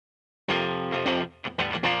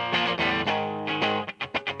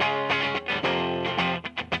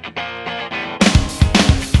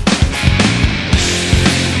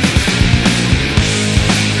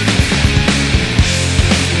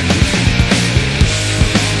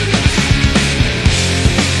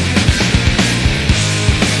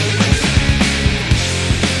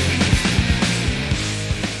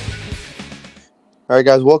All right,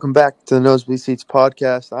 guys, welcome back to the Nosebleed Seats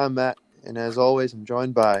podcast. I'm Matt, and as always, I'm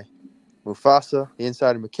joined by Mufasa, the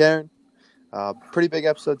insider McCarran. Pretty big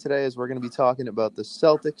episode today as we're going to be talking about the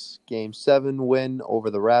Celtics Game 7 win over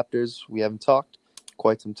the Raptors. We haven't talked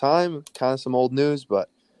quite some time, kind of some old news, but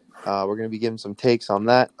we're going to be giving some takes on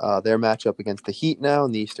that. Their matchup against the Heat now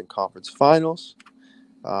in the Eastern Conference Finals.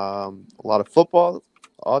 A lot of football,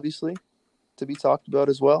 obviously, to be talked about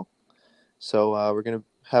as well. So we're going to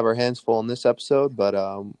have our hands full in this episode, but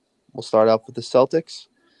we'll start off with the Celtics.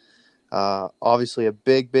 Obviously, a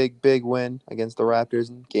big win against the Raptors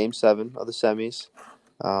in Game 7 of the semis.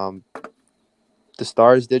 The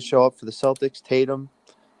stars did show up for the Celtics. Tatum,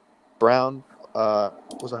 Brown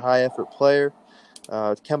was a high-effort player.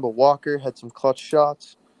 Kemba Walker had some clutch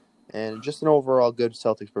shots. And just an overall good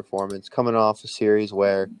Celtics performance coming off a series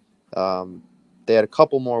where they had a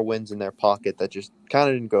couple more wins in their pocket that just kind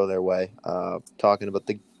of didn't go their way. Talking about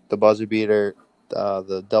the buzzer beater,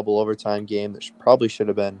 the double overtime game that probably should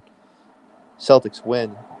have been Celtics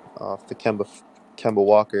win off the Kemba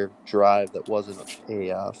Walker drive that wasn't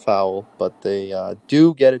a foul, but they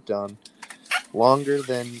do get it done. Longer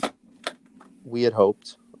than we had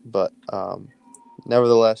hoped, but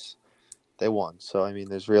nevertheless, they won. So, I mean,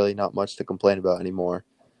 there's really not much to complain about anymore.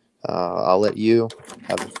 I'll let you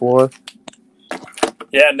have the floor.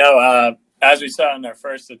 Yeah, no, as we saw in our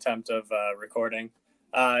first attempt of recording,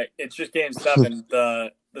 it's just Game 7.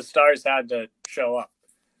 The Stars had to show up,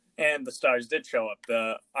 and the Stars did show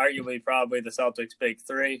up. Arguably, probably the Celtics' big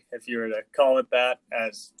three, if you were to call it that,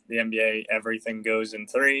 as the NBA, everything goes in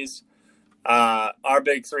threes. Our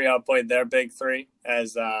big three outplayed their big three,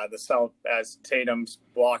 as Tatum,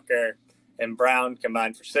 Walker, and Brown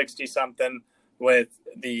combined for 60-something, with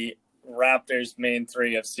the Raptors' main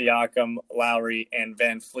three of Siakam, Lowry, and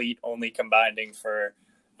Van Fleet only combining for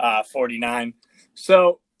 49.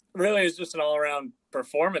 So really it's just an all-around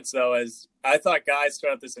performance, though, as I thought guys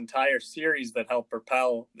throughout this entire series that helped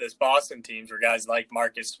propel this Boston team were guys like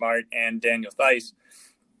Marcus Smart and Daniel Theis,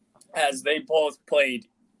 as they both played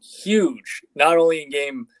huge, not only in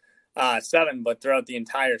Game 7, but throughout the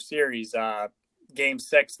entire series. Game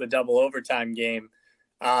 6, the double overtime game,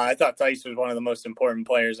 I thought Theis was one of the most important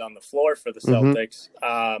players on the floor for the Celtics.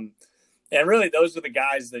 And really, those are the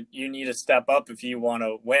guys that you need to step up if you want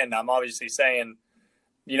to win. I'm obviously saying,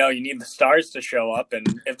 you need the Stars to show up.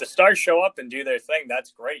 And if the Stars show up and do their thing,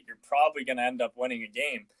 that's great. You're probably going to end up winning a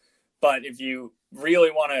game. But if you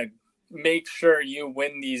really want to make sure you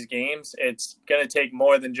win these games, it's going to take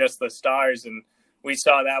more than just the Stars. And we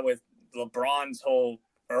saw that with LeBron's whole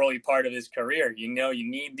early part of his career. You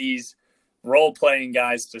need these role-playing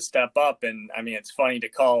guys to step up. And, I mean, it's funny to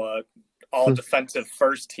call a all-defensive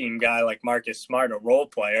first-team guy like Marcus Smart a role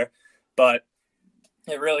player, but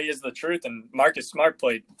it really is the truth. And Marcus Smart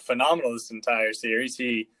played phenomenal this entire series.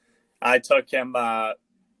 I took him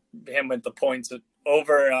with the points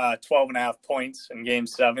over 12.5 points in Game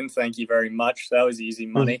 7. Thank you very much. That was easy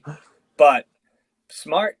money. But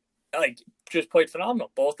Smart, just played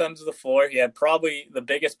phenomenal. Both ends of the floor. He had probably the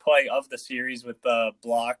biggest play of the series with the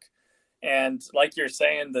block. And like you're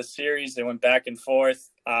saying, the series, they went back and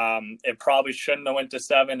forth. It probably shouldn't have went to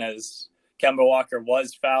 7, as Kemba Walker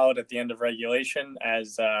was fouled at the end of regulation,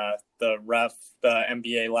 as the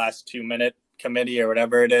NBA last 2-minute committee or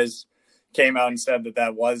whatever it is came out and said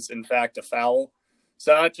that was in fact a foul.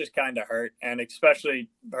 So that just kind of hurt, and especially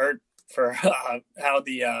hurt for how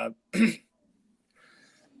the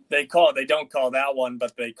they don't call that one,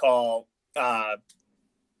 but they call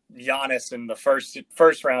Giannis in the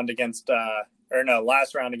first round against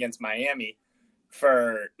last round against Miami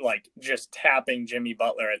for just tapping Jimmy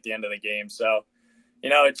Butler at the end of the game. So,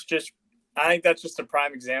 it's just, I think that's just a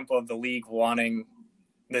prime example of the league wanting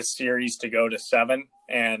this series to go to 7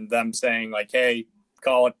 and them saying hey,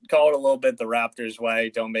 call it a little bit the Raptors way.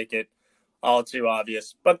 Don't make it all too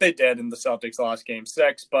obvious. But they did, and the Celtics lost Game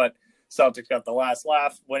 6, but Celtics got the last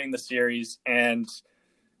laugh, winning the series. And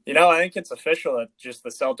I think it's official that just the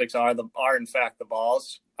Celtics are in fact the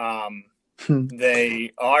balls.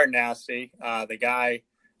 They are nasty. The guy,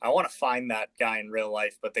 I want to find that guy in real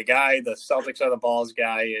life, but the Celtics are the balls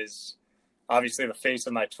guy is obviously the face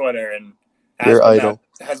of my Twitter and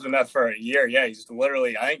has been that for a year. Yeah, he's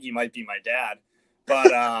literally, I think he might be my dad,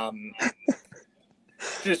 but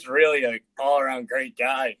just really an all-around great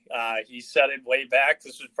guy. He said it way back.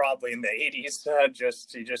 This was probably in the 80s.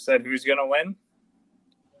 He just said, who's going to win?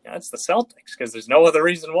 Yeah, it's the Celtics, because there's no other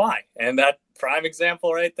reason why. And that prime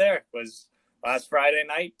example right there was last Friday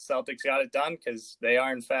night. Celtics got it done because they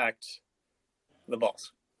are, in fact, the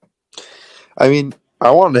balls. I mean, I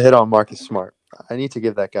wanted to hit on Marcus Smart. I need to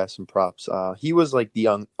give that guy some props. He was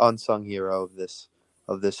the unsung hero of this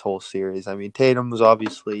of this whole series. I mean, Tatum was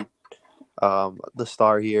obviously the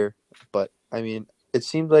star here, but I mean, it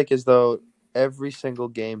seemed like as though every single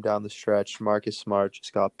game down the stretch, Marcus Smart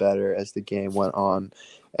just got better as the game went on,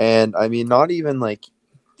 and I mean, not even like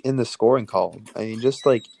in the scoring column. I mean, just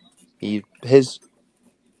like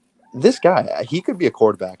this guy, he could be a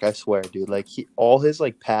quarterback. I swear, dude. Like all his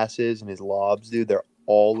like passes and his lobs, dude, they're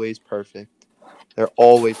always perfect. They're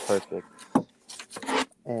always perfect.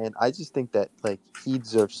 And I just think that like he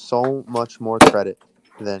deserves so much more credit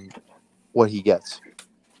than what he gets.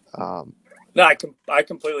 No, I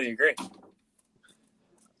completely agree.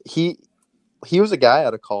 He was a guy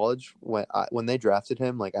out of college when they drafted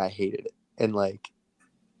him. Like I hated it, and like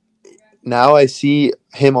now I see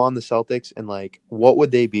him on the Celtics, and like what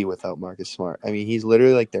would they be without Marcus Smart? I mean, he's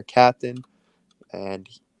literally like their captain, and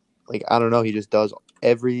like I don't know, he just does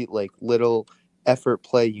every like little effort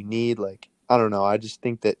play you need. Like I don't know, I just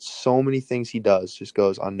think that so many things he does just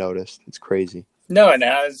goes unnoticed. It's crazy. No, and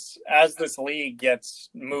as this league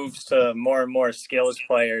moves to more and more skills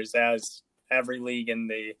players, as every league in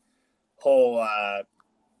the whole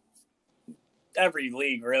every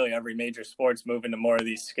league, really, every major sports move into more of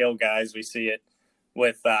these skill guys. We see it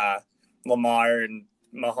with Lamar and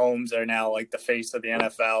Mahomes are now like the face of the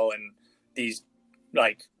NFL, and these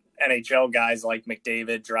like NHL guys like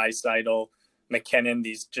McDavid, Draisaitl, McKinnon,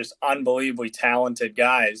 these just unbelievably talented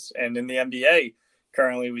guys. And in the NBA,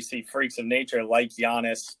 currently we see freaks of nature like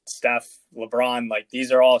Giannis, Steph, LeBron. Like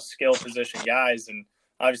these are all skill position guys, and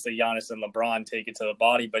obviously Giannis and LeBron take it to the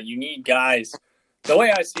body. But you need guys. The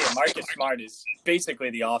way I see it, Marcus Smart is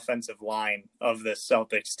basically the offensive line of the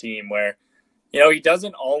Celtics team, where he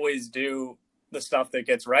doesn't always do the stuff that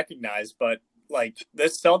gets recognized, but like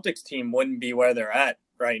this Celtics team wouldn't be where they're at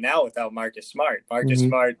right now without Marcus Smart. Marcus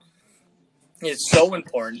Smart is so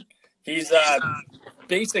important. He's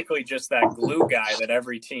basically just that glue guy that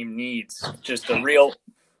every team needs. Just a real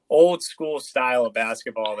old school style of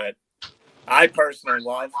basketball that I personally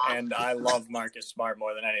love, and I love Marcus Smart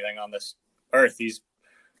more than anything on this earth. He's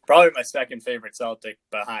probably my second favorite Celtic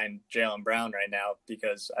behind Jaylen Brown right now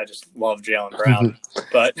because I just love Jaylen Brown.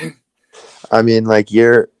 But I mean, like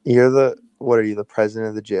you're the what are you, the president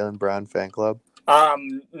of the Jaylen Brown fan club?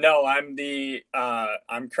 No, I'm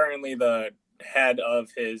currently the head of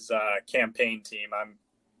his campaign team. I'm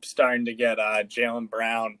starting to get Jaylen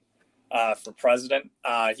Brown for president.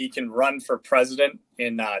 He can run for president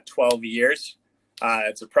in 12 years.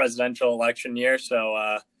 It's a presidential election year,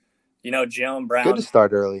 so Jaylen Brown. Good to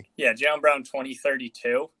start early. Yeah, Jaylen Brown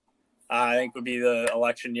 2032, I think would be the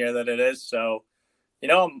election year that it is. So,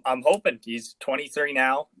 I'm hoping he's 23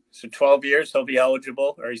 now. So 12 years he'll be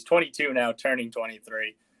eligible, or he's 22 now, turning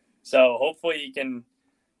 23. So hopefully he can.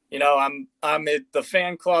 I'm at the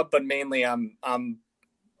fan club, but mainly I'm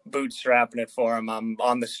bootstrapping it for him. I'm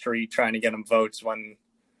on the street trying to get him votes when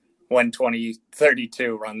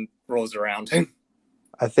 2032 rolls around.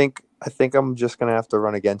 I think I'm just gonna have to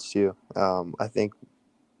run against you. I think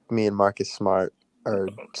me and Marcus Smart are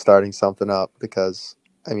starting something up because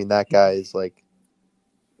I mean that guy is like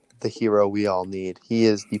the hero we all need. He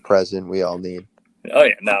is the president we all need. Oh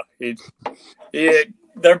yeah, no,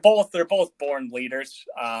 they're both born leaders.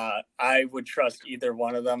 I would trust either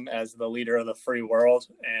one of them as the leader of the free world,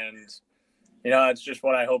 and it's just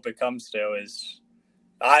what I hope it comes to. Is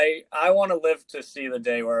I want to live to see the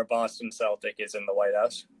day where a Boston Celtic is in the White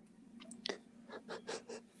House.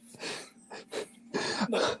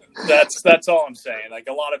 That's all I'm saying. Like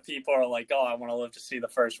a lot of people are like, oh, I want to live to see the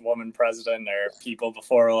first woman president, or people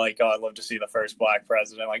before are like, oh, I'd love to see the first black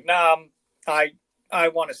president. Like, nah, I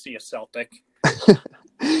want to see a Celtic.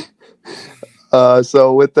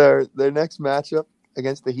 So with their next matchup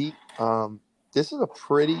against the Heat, this is a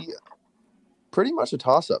pretty much a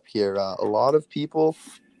toss-up here. A lot of the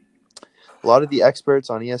experts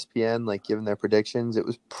on ESPN, like giving their predictions, it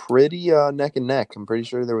was pretty neck and neck. I'm pretty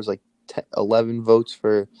sure there was like 11 votes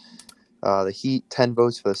for the Heat, 10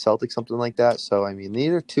 votes for the Celtics, something like that. So, I mean, these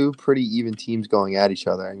are two pretty even teams going at each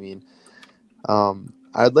other. I mean,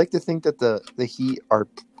 I'd like to think that the Heat are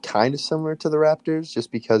kind of similar to the Raptors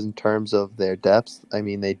just because in terms of their depth. I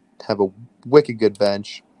mean, they have a wicked good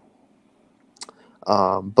bench.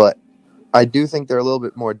 But I do think they're a little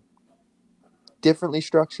bit more differently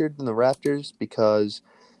structured than the Raptors because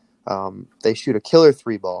they shoot a killer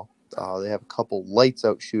three ball. They have a couple lights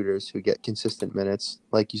out shooters who get consistent minutes,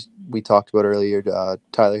 like we talked about earlier.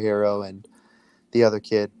 Tyler Hero and the other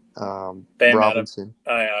kid, Robinson.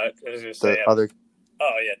 I was gonna say other.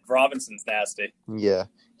 Oh yeah, Robinson's nasty. Yeah,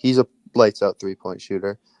 he's a lights out 3-point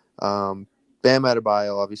shooter. Bam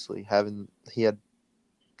Adebayo, obviously, he had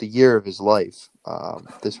the year of his life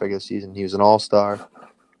this regular season. He was an all-star.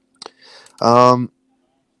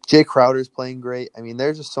 Jay Crowder's playing great. I mean,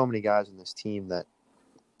 there's just so many guys on this team that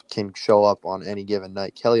can show up on any given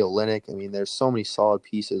night. Kelly Olynyk, I mean, there's so many solid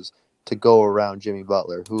pieces to go around Jimmy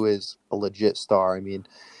Butler, who is a legit star. I mean,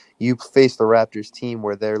 you face the Raptors team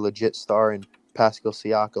where their legit star and Pascal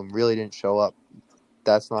Siakam really didn't show up.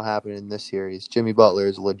 That's not happening in this series. Jimmy Butler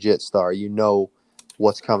is a legit star. You know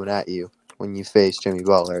what's coming at you when you face Jimmy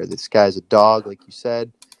Butler. This guy's a dog, like you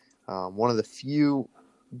said. One of the few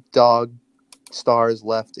dog stars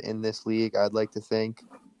left in this league, I'd like to think.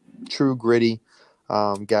 True gritty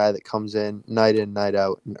guy that comes in, night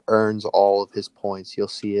out, and earns all of his points. You'll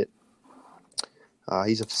see it.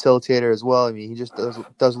 He's a facilitator as well. I mean, he just does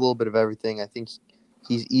a little bit of everything. I think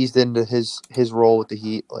he's eased into his role with the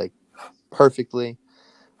Heat like perfectly.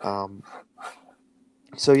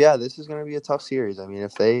 So yeah, this is going to be a tough series. I mean,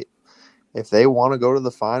 if they want to go to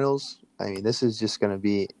the finals, I mean, this is just going to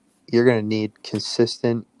be, you're going to need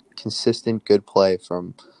consistent good play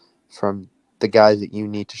from the guys that you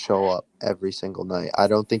need to show up every single night. I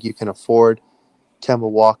don't think you can afford Kemba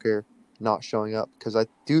Walker not showing up because I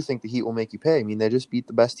do think the Heat will make you pay. I mean, they just beat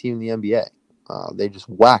the best team in the NBA. They just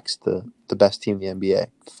waxed the best team in the NBA,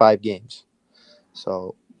 5 games.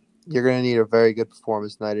 So you're going to need a very good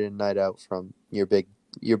performance night in and night out from your big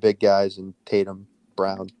guys and Tatum,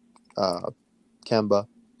 Brown, Kemba.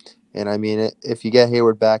 And I mean, if you get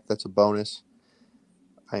Hayward back, that's a bonus.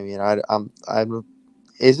 I mean,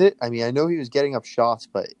 is it? I mean, I know he was getting up shots,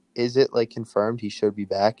 but is it like confirmed he should be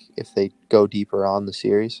back if they go deeper on the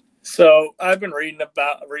series? So I've been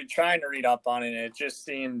trying to read up on it. And it just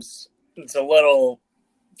seems it's a little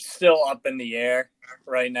still up in the air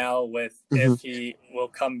right now with if he will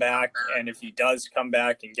come back, and if he does come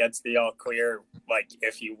back and gets the all clear, like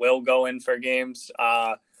if he will go in for games.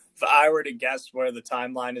 If I were to guess where the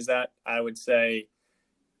timeline is at, I would say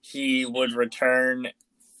he would return.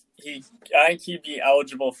 I think he'd be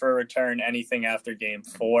eligible for a return anything after game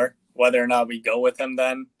 4. Whether or not we go with him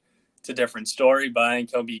then, it's a different story, but I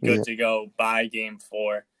think he'll be good to go by game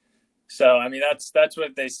 4. So, I mean, that's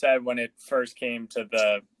what they said when it first came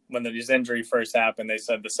to when his injury first happened. They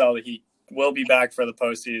said he will be back for the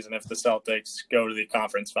postseason if the Celtics go to the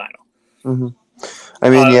conference final. Mm-hmm. I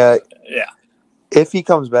mean, yeah. If he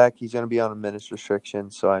comes back, he's going to be on a minutes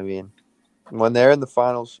restriction. So, I mean, when they're in the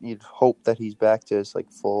finals, you'd hope that he's back to his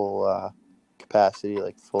like full capacity,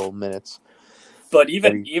 like full minutes. But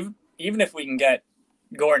even if we can get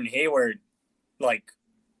Gordon Hayward like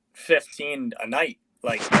 15 a night,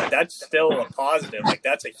 like that's still a positive. Like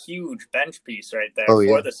that's a huge bench piece right there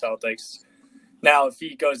for the Celtics. Now, if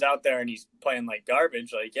he goes out there and he's playing like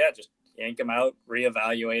garbage, like just yank him out,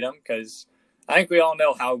 reevaluate him, because I think we all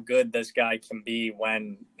know how good this guy can be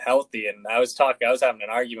when healthy. And I was having an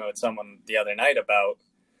argument with someone the other night about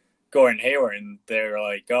Gordon Hayward, and they're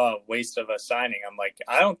like, "Oh, waste of a signing." I'm like,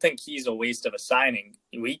 I don't think he's a waste of a signing.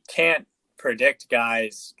 We can't predict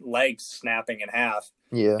guys' legs snapping in half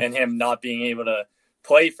and him not being able to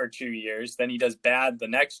play for 2 years. Then he does bad the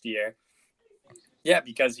next year. Yeah,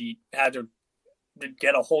 because he had to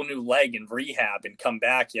get a whole new leg in rehab and come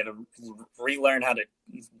back. He had to relearn how to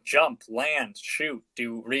jump, land, shoot,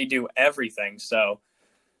 redo everything. So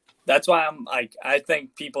that's why I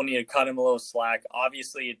think people need to cut him a little slack.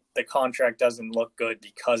 Obviously, the contract doesn't look good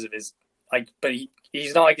because of his but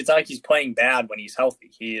he's not it's not like he's playing bad when he's healthy.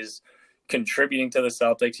 He is contributing to the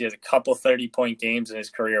Celtics. He has a couple 30-point games in his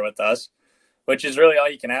career with us, which is really all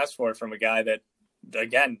you can ask for from a guy that,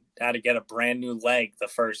 again, had to get a brand new leg the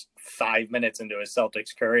first 5 minutes into his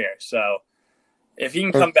Celtics career. So if he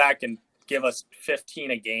can come back and give us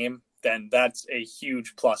 15 a game, then that's a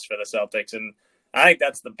huge plus for the Celtics. And I think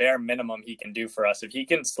that's the bare minimum he can do for us. If he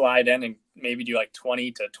can slide in and maybe do like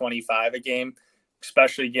 20 to 25 a game,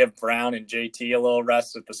 especially give Brown and JT a little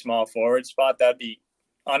rest at the small forward spot, that'd be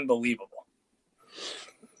unbelievable.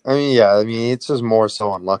 I mean, yeah, it's just more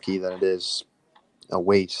so unlucky than it is a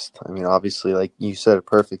waste. I mean, obviously, like you said it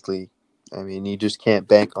perfectly. I mean, you just can't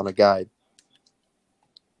bank on a guy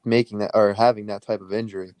making that or having that type of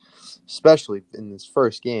injury, especially in this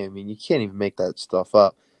first game. I mean, you can't even make that stuff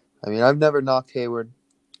up. I mean, I've never knocked Hayward,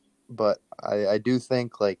 but I do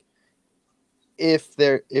think like if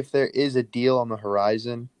there is a deal on the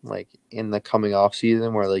horizon, like in the coming off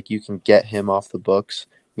season, where like you can get him off the books,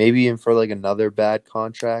 maybe even for like another bad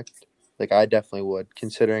contract, like I definitely would,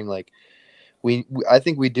 considering like I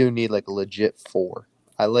think we do need like a legit 4.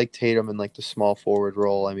 I like Tatum in like the small forward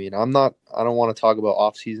role. I mean, I don't want to talk about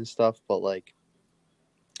off-season stuff, but like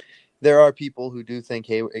there are people who do think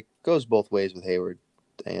Hayward, it goes both ways with Hayward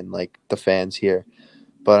and like the fans here.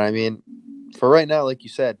 But I mean, for right now, like you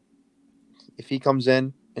said, if he comes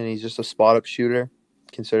in and he's just a spot-up shooter,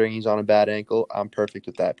 considering he's on a bad ankle, I'm perfect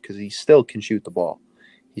with that because he still can shoot the ball.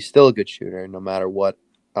 He's still a good shooter no matter what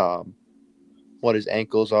his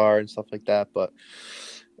ankles are and stuff like that. But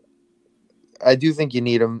I do think you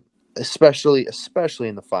need him, especially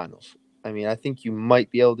in the finals. I mean, I think you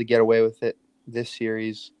might be able to get away with it this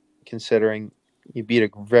series, considering you beat a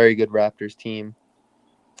very good Raptors team.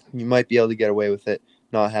 You might be able to get away with it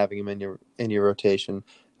not having him in your rotation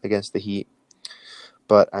against the Heat.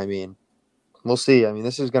 But I mean, we'll see. I mean,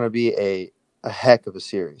 this is going to be a heck of a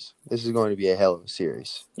series. This is going to be a hell of a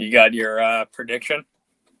series. You got your prediction?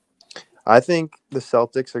 I think the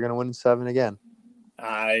Celtics are going to win in 7 again.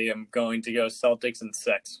 I am going to go Celtics in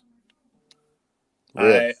 6.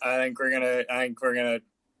 Really? I think we're gonna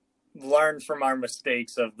learn from our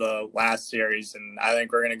mistakes of the last series, and I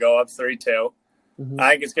think we're gonna go up 3-2. Mm-hmm.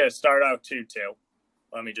 I think it's gonna start out 2-2.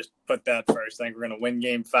 Let me just put that first. I think we're gonna win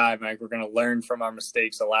Game 5. I think we're gonna learn from our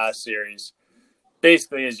mistakes of last series.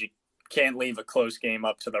 Basically, is you can't leave a close game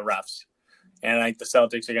up to the refs, and I think the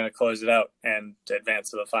Celtics are gonna close it out and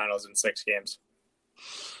advance to the finals in 6 games.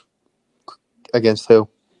 Against who?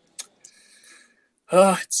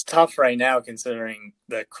 Oh, it's tough right now considering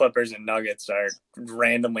the Clippers and Nuggets are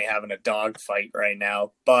randomly having a dog fight right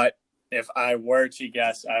now. But if I were to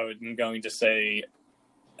guess, I'm going to say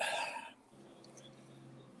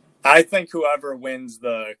I think whoever wins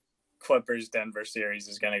the Clippers-Denver series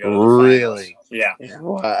is going to go to the finals. Yeah.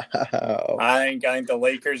 Wow. I think the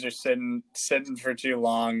Lakers are sitting for too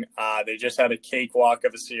long. They just had a cakewalk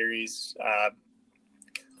of a series.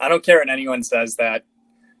 I don't care what anyone says that.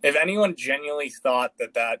 If anyone genuinely thought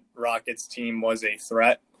that Rockets team was a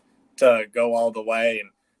threat to go all the way and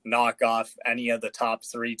knock off any of the top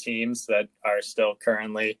 3 teams that are still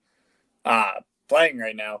currently playing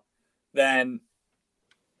right now, then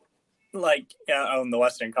on the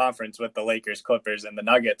Western Conference with the Lakers, Clippers, and the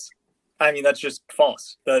Nuggets, I mean, that's just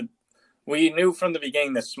false. We knew from the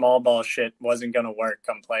beginning the small ball shit wasn't going to work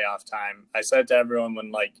come playoff time. I said to everyone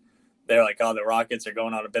when they're like, oh, the Rockets are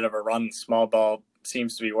going on a bit of a run, small ball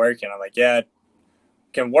seems to be working. I'm like, yeah, it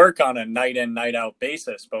can work on a night in, night out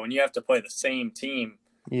basis, but when you have to play the same team,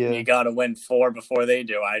 and you got to win 4 before they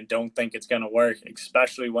do, I don't think it's going to work,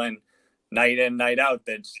 especially when night in, night out,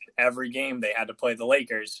 that every game they had to play the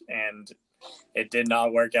Lakers, and it did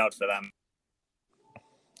not work out for them.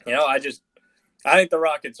 I think the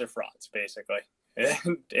Rockets are frauds, basically,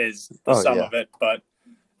 is the sum of it. But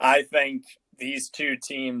I think these 2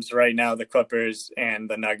 teams right now, the Clippers and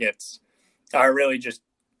the Nuggets, are really just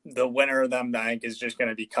the winner of them. I think is just going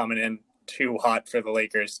to be coming in too hot for the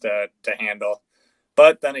Lakers to handle.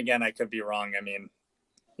 But then again, I could be wrong. I mean,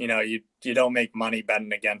 you don't make money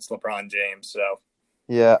betting against LeBron James. So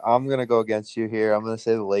yeah, I'm gonna go against you here. I'm gonna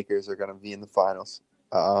say the Lakers are gonna be in the finals.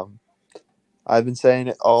 I've been saying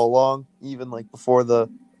it all along, even before the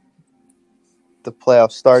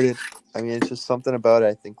playoffs started. I mean, it's just something about it.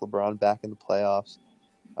 I think LeBron back in the playoffs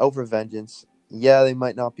over vengeance. Yeah, they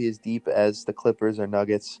might not be as deep as the Clippers or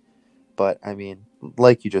Nuggets, but I mean,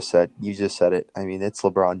 like you just said it. I mean, it's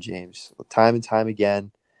LeBron James. Time and time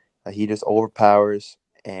again, he just overpowers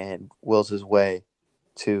and wills his way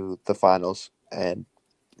to the finals and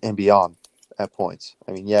beyond at points.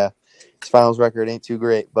 I mean, yeah, his finals record ain't too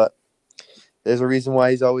great, but there's a reason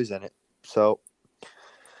why he's always in it. So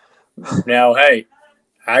now, hey,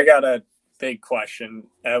 I got a big question.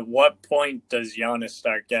 At what point does Giannis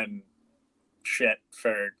start getting shit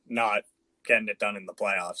for not getting it done in the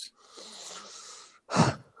playoffs?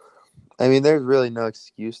 I mean, there's really no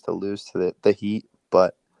excuse to lose to the Heat,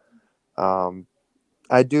 but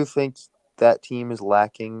I do think that team is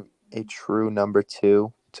lacking a true number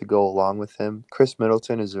 2 to go along with him. Chris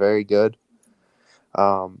Middleton is very good.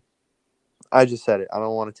 I just said it. I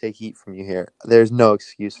don't want to take heat from you here. There's no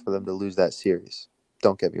excuse for them to lose that series.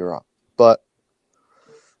 Don't get me wrong. But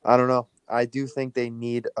I don't know. I do think they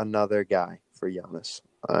need another guy for Giannis.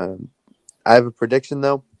 I have a prediction,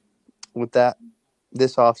 though, with that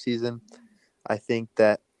this offseason. I think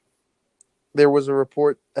that there was a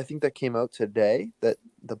report, I think that came out today, that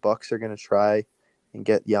the Bucks are going to try and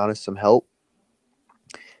get Giannis some help.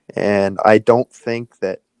 And I don't think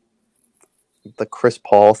that the Chris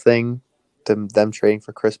Paul thing, them trading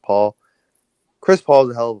for Chris Paul is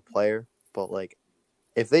a hell of a player, but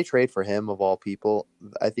if they trade for him of all people,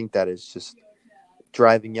 I think that is just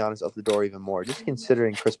driving Giannis out the door even more. Just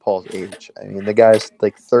considering Chris Paul's age, I mean, the guy's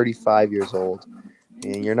 35 years old,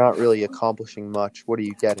 and you're not really accomplishing much. What are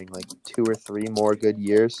you getting? 2 or 3 more good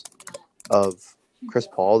years of Chris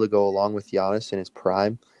Paul to go along with Giannis in his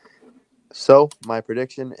prime. So my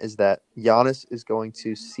prediction is that Giannis is going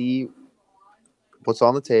to see what's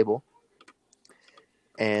on the table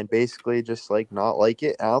and basically just like not like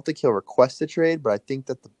it. I don't think he'll request a trade, but I think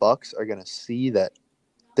that the Bucks are going to see that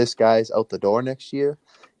this guy's out the door next year,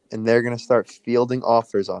 and they're going to start fielding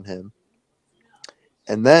offers on him.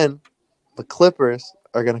 And then the Clippers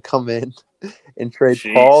are going to come in and trade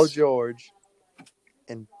Paul George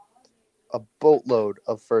and a boatload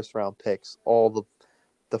of first-round picks, all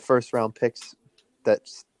the first-round picks that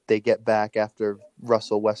they get back after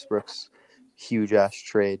Russell Westbrook's huge-ass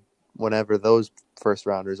trade, whenever those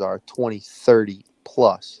first-rounders are, 20, 30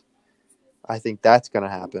 plus. I think that's going to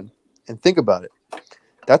happen. And think about it.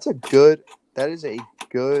 That is a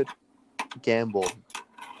good gamble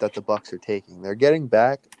that the Bucks are taking. They're getting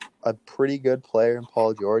back a pretty good player in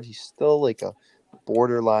Paul George. He's still like a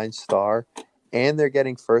borderline star, and they're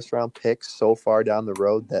getting first-round picks so far down the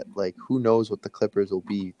road that, like, who knows what the Clippers will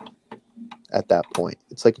be at that point.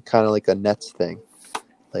 It's like kind of like a Nets thing.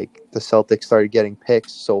 Like, the Celtics started getting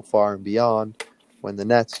picks so far and beyond when the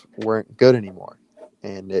Nets weren't good anymore,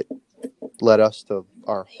 and it led us to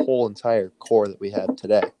our whole entire core that we have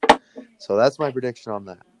today. So that's my prediction on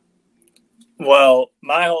that. Well,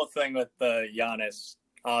 my whole thing with the Giannis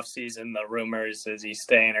offseason, the rumors, is he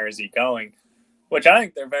staying or is he going? Which I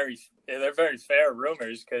think they're very fair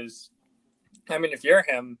rumors because, I mean, if you're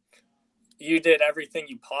him, you did everything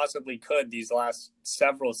you possibly could these last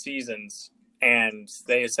several seasons, and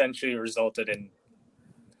they essentially resulted in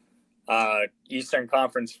Eastern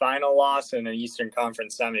Conference final loss and an Eastern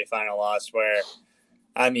Conference semifinal loss where,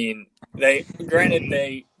 I mean, this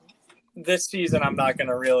season I'm not going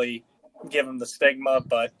to really give him the stigma,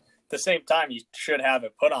 but at the same time, you should have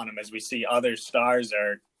it put on him as we see other stars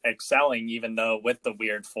are excelling, even though with the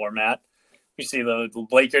weird format. We see the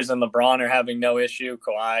Lakers and LeBron are having no issue.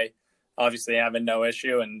 Kawhi obviously having no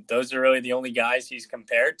issue, and those are really the only guys he's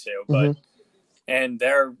compared to. But and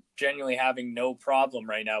they're genuinely having no problem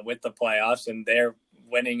right now with the playoffs, and they're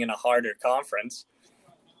winning in a harder conference.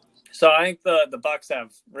 So I think the Bucks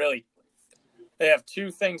they have two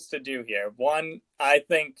things to do here. One, I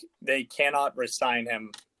think they cannot re-sign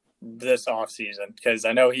him this offseason because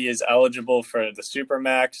I know he is eligible for the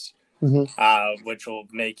Supermax, which will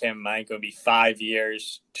make him, I think it'll be 5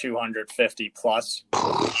 years, 250 plus,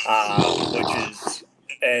 which is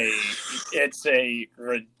it's a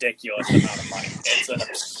ridiculous amount of money. It's an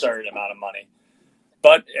absurd amount of money.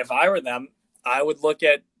 But if I were them, I would look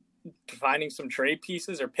at finding some trade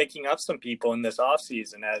pieces or picking up some people in this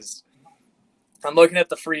offseason. As I'm looking at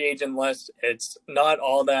the free agent list, it's not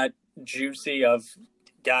all that juicy of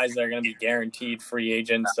guys that are going to be guaranteed free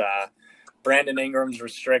agents. Brandon Ingram's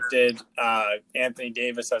restricted. Anthony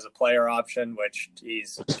Davis has a player option, which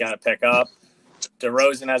he's going to pick up.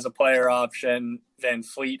 DeRozan has a player option. Van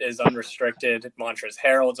Fleet is unrestricted. Montrezl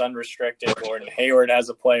Harrell's unrestricted. Gordon Hayward has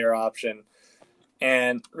a player option.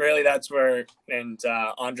 And really that's where – and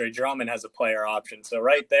Andre Drummond has a player option. So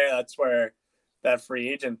right there, that's where that free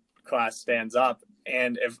agent class stands up.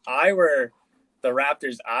 And if I were the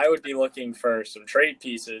Raptors, I would be looking for some trade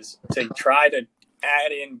pieces to try to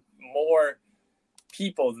add in more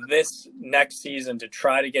people this next season to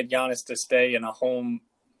try to get Giannis to stay in a home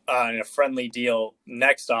in a friendly deal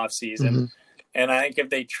next offseason. And I think if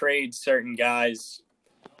they trade certain guys,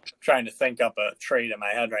 I'm trying to think up a trade in my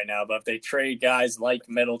head right now, but if they trade guys like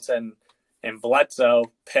Middleton and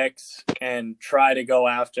Bledsoe picks and try to go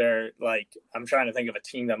after, like, I'm trying to think of a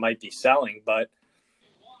team that might be selling, but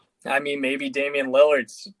I mean, maybe Damian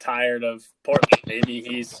Lillard's tired of Portland. Maybe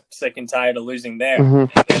he's sick and tired of losing there.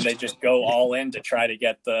 And they just go all in to try to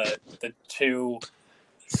get the two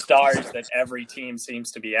stars that every team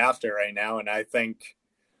seems to be after right now. And I think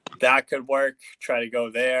that could work. Try to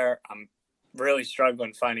go there. I'm really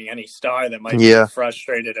struggling finding any star that might be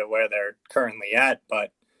frustrated at where they're currently at.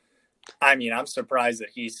 But, I mean, I'm surprised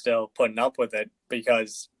that he's still putting up with it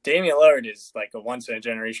because Damian Lillard is like a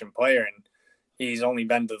once-in-a-generation player, and he's only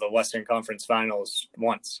been to the Western Conference Finals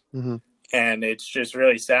once. And it's just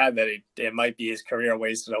really sad that it might be his career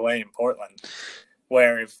wasted away in Portland,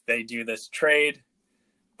 where if they do this trade,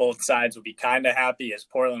 both sides would be kind of happy, as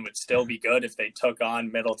Portland would still be good if they took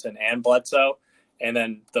on Middleton and Bledsoe, and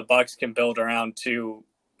then the Bucks can build around two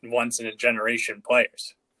once-in-a-generation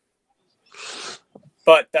players.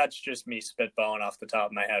 But that's just me spitballing off the top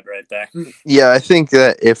of my head right there. Yeah, I think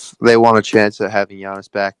that if they want a chance at having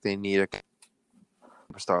Giannis back, they need a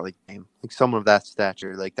Star League game, like someone of that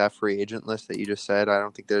stature, like that free agent list that you just said. I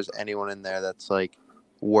don't think there's anyone in there that's like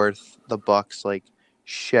worth the Bucks like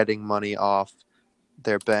shedding money off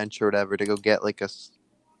their bench or whatever to go get like a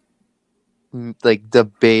like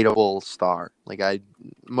debatable star. Like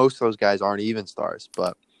most of those guys aren't even stars.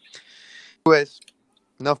 But anyways,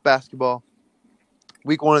 enough basketball.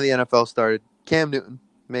 Week 1 of the NFL started. Cam Newton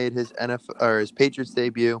made his his Patriots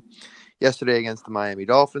debut yesterday against the Miami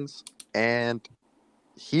Dolphins, and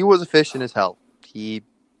he was efficient as hell.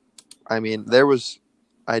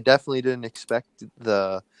 I definitely didn't expect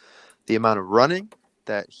the amount of running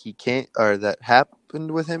that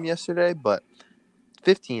happened with him yesterday, but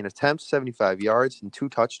 15 attempts, 75 yards, and 2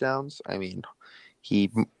 touchdowns. I mean, he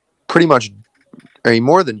pretty much, or he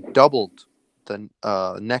more than doubled the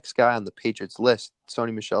next guy on the Patriots list.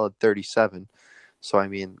 Sony Michel had 37. So, I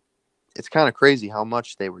mean, it's kind of crazy how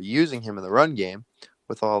much they were using him in the run game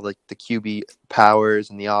with all the QB powers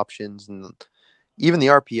and the options and even the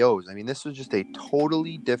RPOs. I mean, this was just a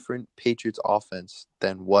totally different Patriots offense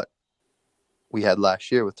than what we had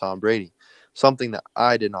last year with Tom Brady. Something that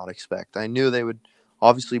I did not expect. I knew they would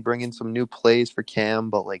obviously bring in some new plays for Cam,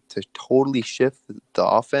 but like to totally shift the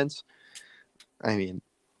offense, I mean,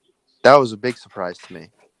 that was a big surprise to me.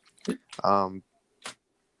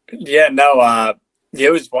 Yeah, no,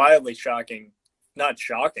 it was wildly shocking. Not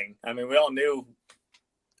shocking. I mean, we all knew.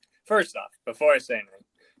 First off, before I say anything,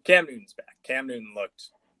 Cam Newton's back. Cam Newton looked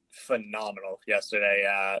phenomenal yesterday.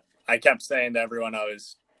 I kept saying to everyone I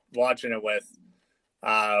was watching it with,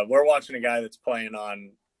 we're watching a guy that's playing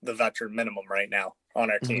on the veteran minimum right now on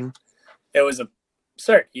our team. Mm-hmm. It was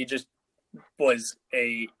absurd. He just was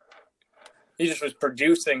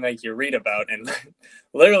producing like you read about, and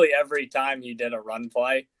literally every time he did a run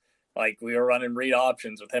play, like we were running read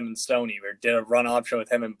options with him and Stoney, we did a run option with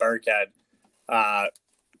him and Burkhead.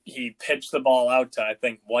 He pitched the ball out to I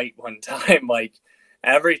think White one time. Like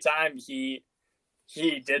every time he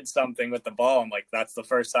did something with the ball, I'm like, that's the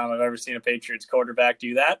first time I've ever seen a Patriots quarterback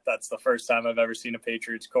do that. That's the first time I've ever seen a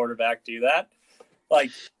Patriots quarterback do that. Like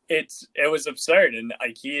it was absurd, and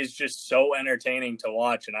like he is just so entertaining to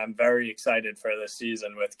watch, and I'm very excited for this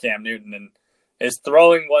season with Cam Newton. And his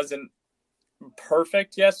throwing wasn't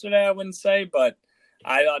perfect yesterday, I wouldn't say, but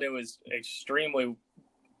I thought it was extremely,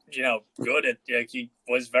 good. He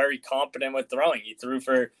was very competent with throwing. He threw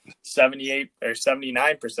for 78 or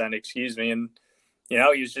 79%, excuse me, and he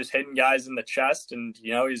was just hitting guys in the chest, and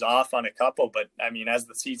he's off on a couple. But I mean, as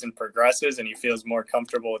the season progresses and he feels more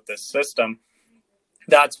comfortable with this system,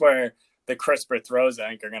 that's where the crisper throws, I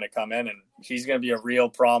think, are going to come in, and he's going to be a real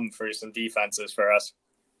problem for some defenses for us.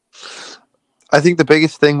 I think the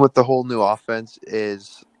biggest thing with the whole new offense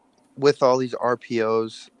is with all these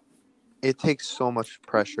RPOs, it takes so much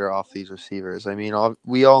pressure off these receivers. I mean,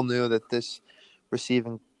 we all knew that this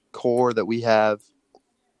receiving core that we have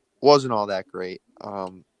wasn't all that great.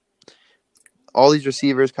 All these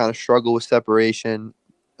receivers kind of struggle with separation.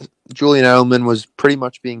 Julian Edelman was pretty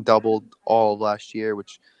much being doubled all of last year,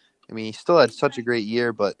 which, I mean, he still had such a great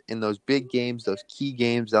year, but in those big games, those key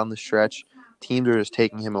games down the stretch, teams are just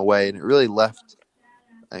taking him away, and it really left,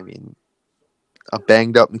 I mean, a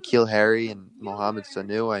banged-up N'Keal Harry and Mohamed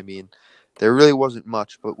Sanu. I mean, there really wasn't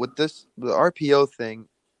much, but with the RPO thing,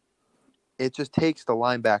 it just takes the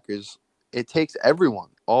linebackers, it takes everyone,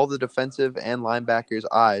 all the defensive and linebackers'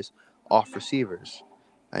 eyes off receivers.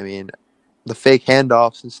 I mean, the fake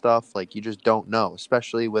handoffs and stuff, like you just don't know,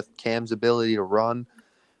 especially with Cam's ability to run.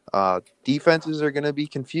 Defenses are going to be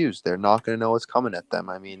confused. They're not going to know what's coming at them.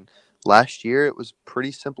 I mean, last year it was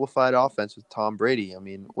pretty simplified offense with Tom Brady. I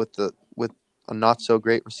mean, with a not so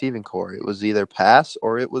great receiving core, it was either pass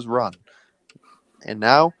or it was run. And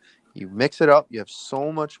now you mix it up. You have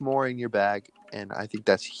so much more in your bag, and I think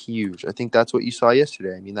that's huge. I think that's what you saw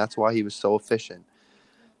yesterday. I mean, that's why he was so efficient.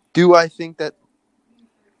 Do I think that?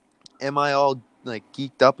 Am I all like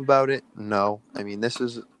geeked up about it? No. I mean, this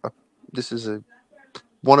is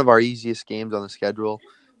one of our easiest games on the schedule.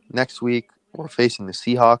 Next week we're facing the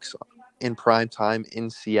Seahawks in prime time in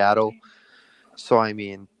Seattle. So I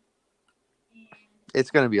mean, it's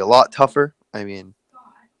going to be a lot tougher. I mean,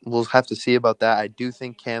 we'll have to see about that. I do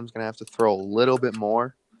think Cam's going to have to throw a little bit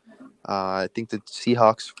more. I think the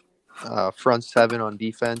Seahawks front seven on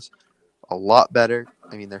defense a lot better.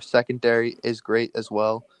 I mean, their secondary is great as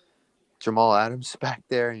well. Jamal Adams back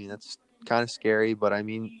there. I mean, that's kind of scary, but I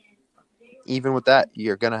mean, even with that,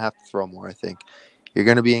 you're going to have to throw more, I think. You're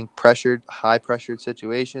going to be in high pressured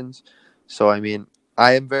situations. So, I mean,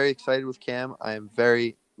 I am very excited with Cam. I am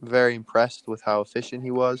very, very impressed with how efficient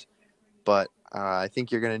he was, but I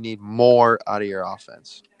think you're going to need more out of your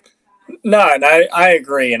offense. No, and I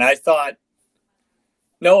agree. And I thought,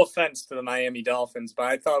 no offense to the Miami Dolphins, but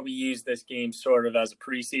I thought we used this game sort of as a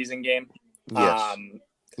preseason game. Yes.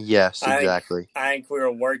 Yes, exactly. I think we were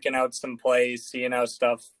working out some plays, seeing how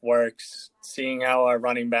stuff works, seeing how our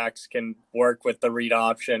running backs can work with the read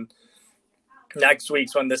option. Next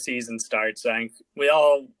week's when the season starts. I think we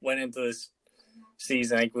all went into this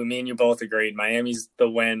season, I think me and you both agreed Miami's the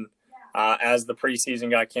win. As the preseason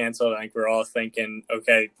got canceled, I think we're all thinking,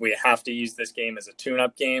 okay, we have to use this game as a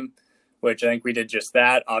tune-up game, which I think we did just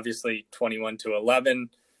that. Obviously, 21-11.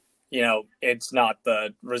 It's not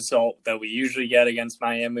the result that we usually get against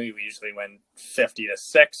Miami. We usually win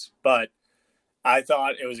 50-6, but I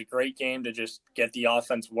thought it was a great game to just get the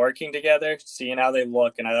offense working together, seeing how they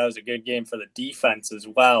look, and I thought it was a good game for the defense as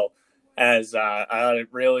well, as I thought it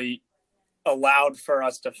really allowed for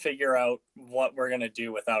us to figure out what we're going to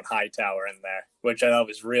do without Hightower in there, which I thought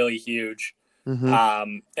was really huge. Mm-hmm.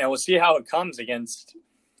 And we'll see how it comes against,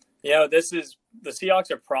 the Seahawks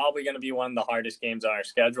are probably going to be one of the hardest games on our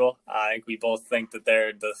schedule. I think we both think that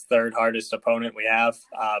they're the third hardest opponent we have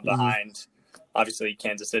behind, obviously,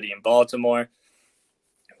 Kansas City and Baltimore.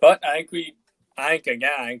 But I think we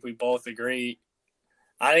both agree.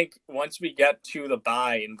 I think once we get to the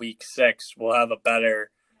bye in week 6, we'll have a better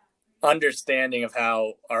understanding of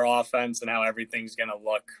how our offense and how everything's going to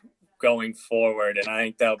look going forward. And I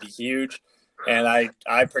think that'll be huge. And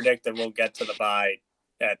I predict that we'll get to the bye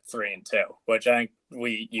at 3-2, which I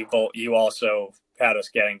think you also had us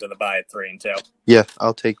getting to the bye at 3-2. Yeah,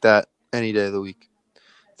 I'll take that any day of the week.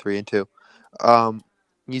 3-2.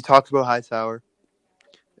 You talked about Hightower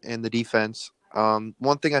and the defense.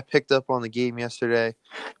 One thing I picked up on the game yesterday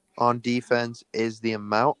on defense is the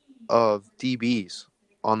amount of DBs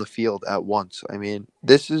on the field at once. I mean,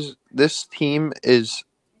 this team is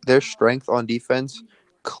their strength on defense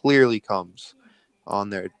clearly comes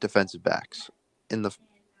on their defensive backs.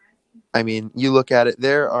 You look at it,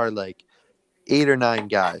 there are like 8 or 9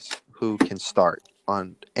 guys who can start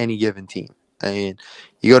on any given team. I mean,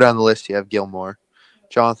 you go down the list, you have Gilmore,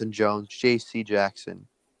 Jonathan Jones, J.C. Jackson,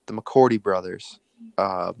 the McCourty brothers,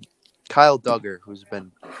 Kyle Duggar, who's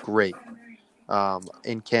been great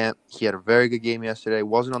in camp. He had a very good game yesterday.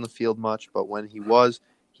 Wasn't on the field much, but when he was,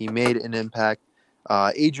 he made an impact.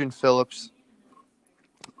 Adrian Phillips,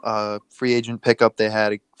 free agent pickup they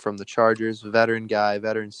had from the Chargers, veteran guy,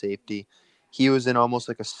 veteran safety. He was in almost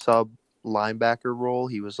like a sub linebacker role.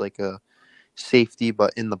 He was like a safety,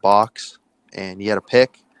 but in the box, and he had a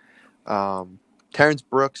pick. Terrence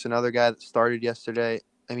Brooks, another guy that started yesterday.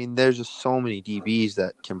 I mean, there's just so many DBs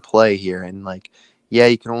that can play here, and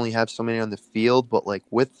you can only have so many on the field, but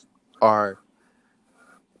with our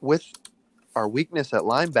weakness at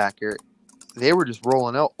linebacker, they were just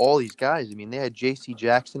rolling out all these guys. I mean, they had J.C.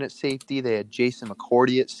 Jackson at safety, they had Jason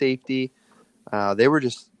McCourty at safety. They were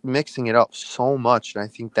just mixing it up so much, and I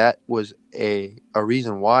think that was a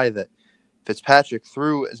reason why that Fitzpatrick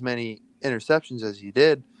threw as many interceptions as he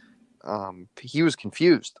did. He was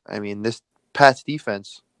confused. I mean, this Pats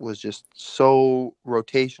defense was just so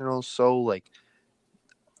rotational, so I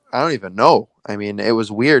don't even know. I mean, it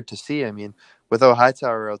was weird to see. I mean, without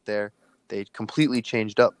Hightower out there, they completely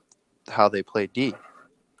changed up how they played D.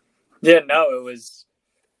 Yeah, no, it was.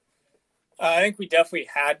 I think we definitely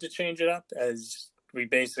had to change it up as we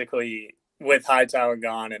basically, with Hightower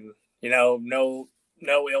gone, and no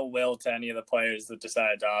ill will to any of the players that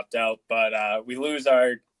decided to opt out, but we lose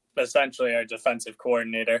essentially our defensive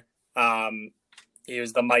coordinator. He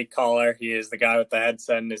was the mic caller. He is the guy with the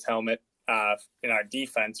headset and his helmet in our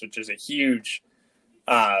defense, which is a huge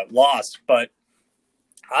loss. But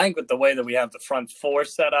I think with the way that we have the front four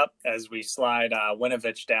set up as we slide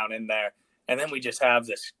Winovich down in there, and then we just have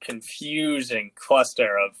this confusing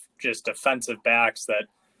cluster of just defensive backs that,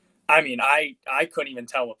 I mean, I couldn't even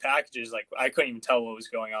tell what packages, I couldn't even tell what was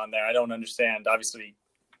going on there. I don't understand. Obviously,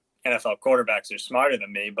 NFL quarterbacks are smarter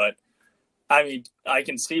than me, but I mean, I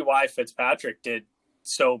can see why Fitzpatrick did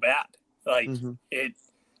so bad.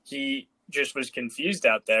 He just was confused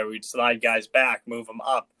out there. We'd slide guys back, move them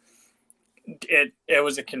up. It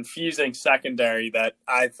was a confusing secondary that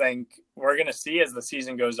I think we're going to see as the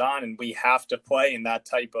season goes on, and we have to play in that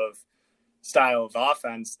type of style of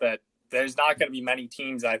offense that there's not going to be many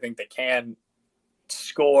teams, I think, that can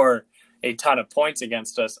score a ton of points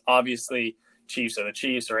against us. Obviously, Chiefs are the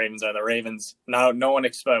Chiefs, Ravens are the Ravens.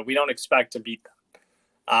 We don't expect to beat them.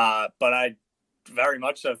 But I very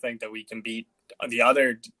much so think that we can beat the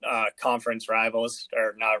other conference rivals,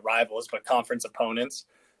 or not rivals, but conference opponents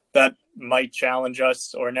that might challenge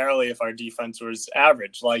us ordinarily if our defense was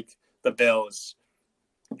average, like the Bills,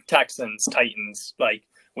 Texans, Titans. I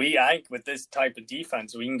think with this type of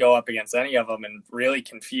defense, we can go up against any of them and really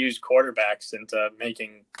confuse quarterbacks into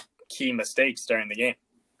making key mistakes during the game.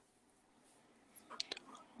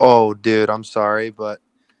 Oh, dude, I'm sorry, but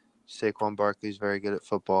Saquon Barkley's very good at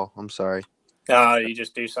football. I'm sorry. You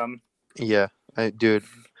just do something? Yeah, dude.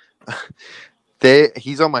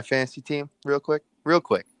 He's on my fantasy team real quick.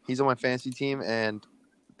 He's on my fantasy team, and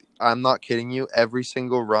I'm not kidding you. Every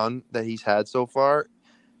single run that he's had so far,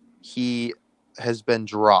 he has been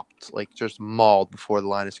dropped, like just mauled before the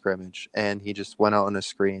line of scrimmage, and he just went out on a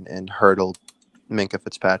screen and hurdled Minkah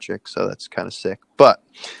Fitzpatrick. So that's kind of sick. But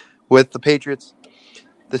with the Patriots,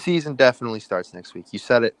 the season definitely starts next week. You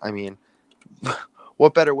said it. I mean,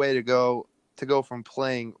 what better way to go from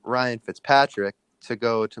playing Ryan Fitzpatrick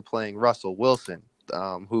to playing Russell Wilson,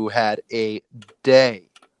 who had a day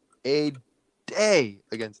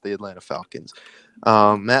against the Atlanta Falcons.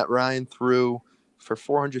 Matt Ryan threw for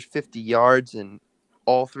 450 yards, and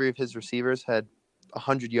all three of his receivers had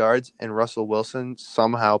 100 yards, and Russell Wilson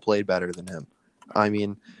somehow played better than him. I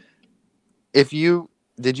mean, did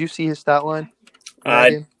you see his stat line in that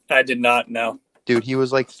game? I did not know. Dude, he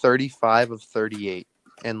was like 35 of 38,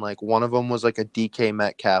 and like one of them was like a DK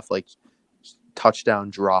Metcalf like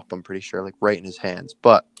touchdown drop, I'm pretty sure, like right in his hands.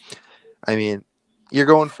 But I mean, you're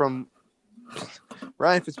going from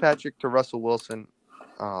Ryan Fitzpatrick to Russell Wilson.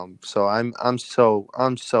 So I'm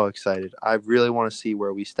so excited. I really want to see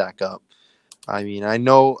where we stack up. I mean,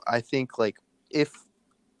 I think like if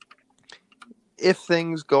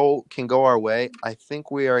things can go our way, I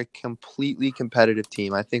think we are a completely competitive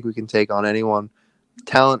team. I think we can take on anyone.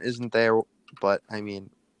 Talent isn't there, but I mean,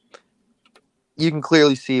 you can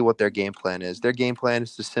clearly see what their game plan is. Their game plan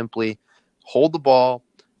is to simply hold the ball,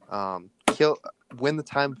 win the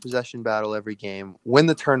time of possession battle every game, win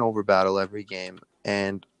the turnover battle every game,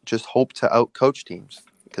 and just hope to outcoach teams,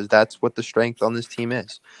 because that's what the strength on this team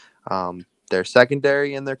is. Their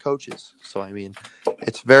secondary and their coaches. So, I mean,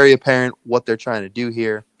 it's very apparent what they're trying to do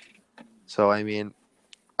here. So, I mean,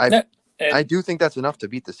 I do think that's enough to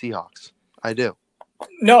beat the Seahawks. I do.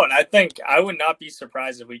 No, and I think I would not be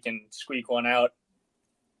surprised if we can squeak one out,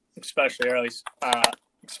 especially early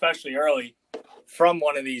from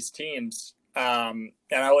one of these teams. And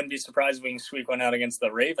I wouldn't be surprised if we can squeak one out against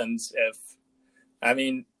the Ravens.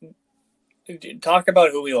 Talk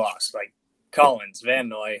about who we lost. Like Collins, Van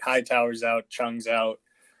Noy, Hightower's out, Chung's out,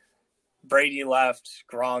 Brady left,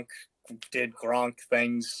 Gronk did Gronk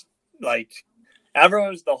things. Like,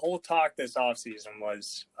 the whole talk this offseason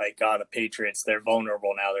was like, the Patriots, they're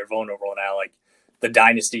vulnerable now. Like, the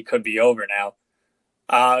dynasty could be over now.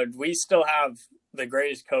 We still have the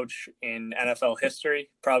greatest coach in NFL history,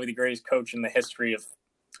 probably the greatest coach in the history of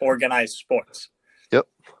organized sports. Yep.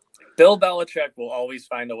 Bill Belichick will always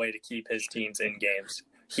find a way to keep his teams in games.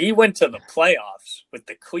 He went to the playoffs with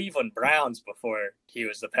the Cleveland Browns before he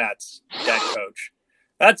was the Pats' head coach.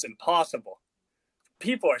 That's impossible.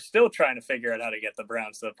 People are still trying to figure out how to get the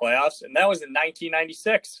Browns to the playoffs, and that was in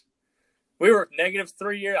 1996. We were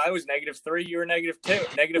 -3 years. I was -3. You were -2,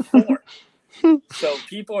 -4. So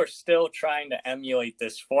people are still trying to emulate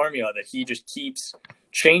this formula that he just keeps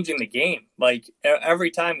changing the game. Like,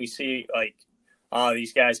 every time we see, like,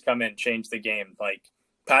 these guys come in, change the game. Like,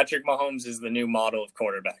 Patrick Mahomes is the new model of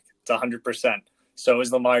quarterback. It's 100%. So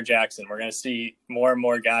is Lamar Jackson. We're going to see more and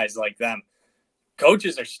more guys like them.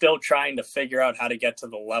 Coaches are still trying to figure out how to get to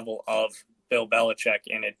the level of Bill Belichick,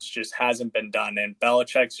 and it just hasn't been done. And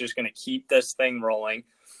Belichick's just going to keep this thing rolling.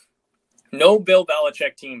 No Bill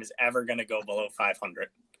Belichick team is ever going to go below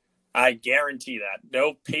 500. I guarantee that.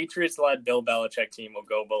 No Patriots-led Bill Belichick team will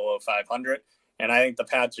go below 500, and I think the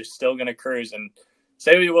Pats are still going to cruise. And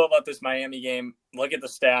say what you will about this Miami game, look at the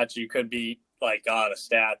stats. You could be like, the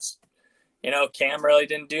stats. Cam really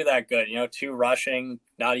didn't do that good. 2 rushing,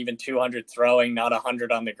 not even 200 throwing, not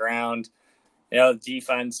 100 on the ground.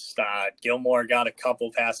 Defense, Gilmore got a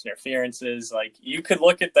couple pass interferences. Like, you could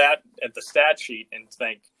look at that at the stat sheet and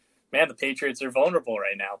think, man, the Patriots are vulnerable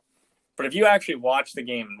right now. But if you actually watch the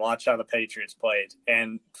game and watch how the Patriots played,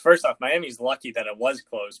 and first off, Miami's lucky that it was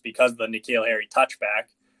close because of the N'Keal Harry touchback.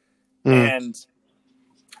 And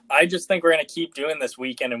I just think we're going to keep doing this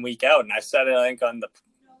week in and week out. And I said it, I think, on the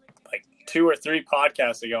 2 or 3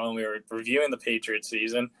 podcasts ago when we were reviewing the Patriots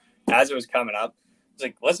season as it was coming up. It's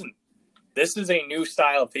like, listen, this is a new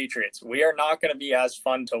style of Patriots. We are not going to be as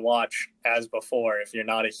fun to watch as before if you're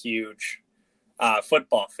not a huge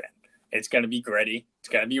football fan. It's going to be gritty. It's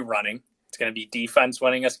going to be running. It's going to be defense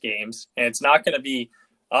winning us games. And it's not going to be,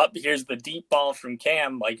 here's the deep ball from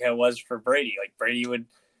Cam like it was for Brady. Like, Brady would,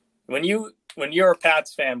 when you're a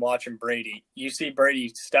Pats fan watching Brady, you see Brady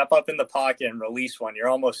step up in the pocket and release one, you're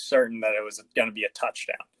almost certain that it was going to be a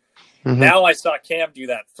touchdown. Mm-hmm. Now I saw Cam do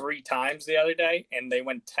that 3 times the other day, and they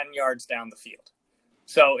went 10 yards down the field.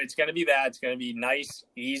 So it's going to be that. It's going to be nice,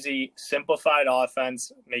 easy, simplified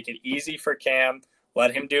offense. Make it easy for Cam.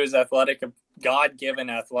 Let him do his God-given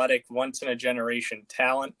athletic, once-in-a-generation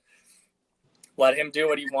talent. Let him do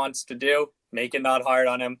what he wants to do. Make it not hard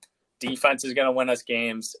on him. Defense is going to win us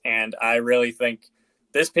games, and I really think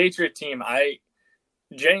this Patriot team, I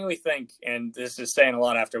genuinely think, and this is saying a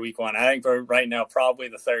lot after week one, I think we're right now probably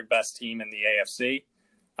the third best team in the AFC.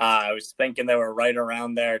 I was thinking they were right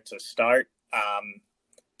around there to start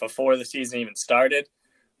before the season even started.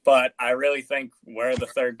 But I really think we're the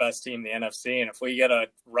third best team in the NFC. And if we get a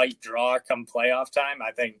right draw come playoff time,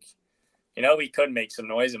 I think, we could make some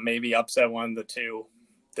noise and maybe upset one of the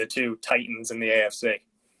two titans in the AFC.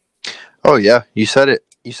 Oh, yeah. You said it.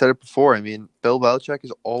 You said it before. I mean, Bill Belichick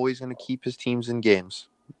is always going to keep his teams in games.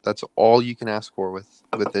 That's all you can ask for with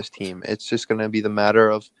this team. It's just going to be the matter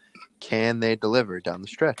of can they deliver down the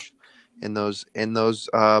stretch in those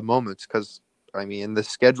moments. Because, I mean, the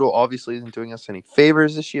schedule obviously isn't doing us any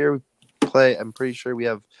favors this year. I'm pretty sure we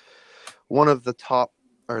have one of the top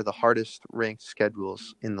or the hardest ranked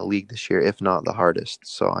schedules in the league this year, if not the hardest.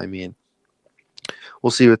 So, I mean,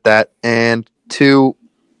 we'll see with that. And to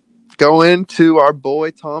go into our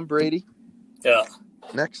boy Tom Brady. Yeah.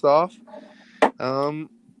 Next off,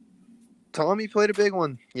 Tommy played a big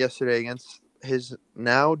one yesterday against his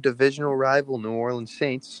now divisional rival New Orleans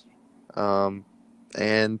Saints, and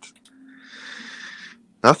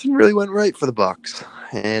nothing really went right for the Bucs.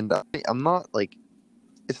 And I'm not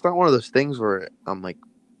it's not one of those things where I'm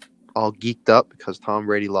all geeked up because Tom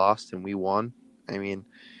Brady lost and we won. I mean,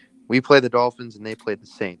 we played the Dolphins and they played the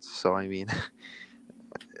Saints, so I mean,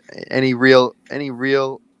 any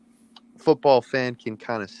real football fan can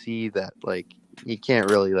kind of see that you can't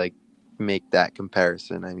really make that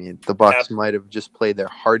comparison. I mean, the Bucs might have just played their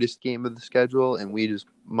hardest game of the schedule, and we just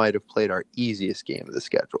might have played our easiest game of the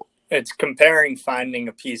schedule. It's comparing finding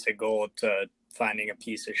a piece of gold to finding a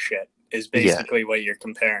piece of shit is basically what you're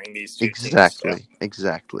comparing these two teams to.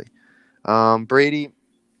 Exactly. Brady,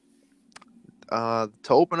 to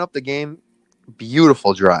open up the game,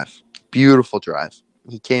 beautiful drive.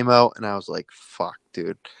 He came out, and I was like, "Fuck,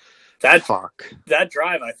 dude." That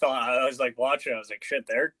drive, I was watching. I was like, "Shit,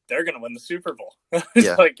 they're gonna win the Super Bowl." He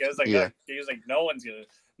was like, "No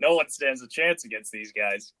one stands a chance against these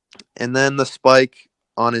guys." And then the spike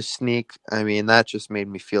on his sneak, I mean, that just made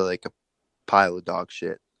me feel like a pile of dog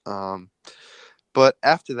shit. But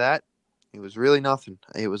after that, it was really nothing.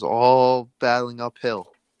 It was all battling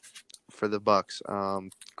uphill for the Bucs.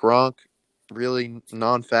 Gronk, really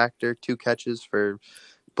non-factor, 2 catches for, I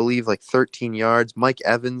believe, 13 yards. Mike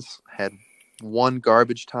Evans had 1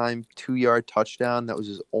 garbage time, 2-yard touchdown. That was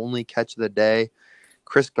his only catch of the day.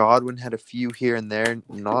 Chris Godwin had a few here and there.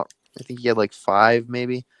 I think he had 5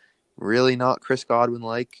 maybe. Really not Chris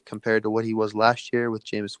Godwin-like compared to what he was last year with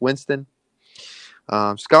Jameis Winston.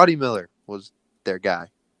 Scotty Miller was their guy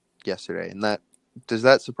yesterday. And does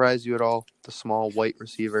that surprise you at all? The small white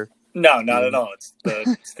receiver? No, not at all.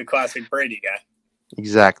 It's the classic Brady guy.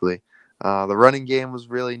 Exactly. The running game was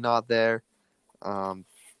really not there. And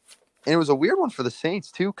it was a weird one for the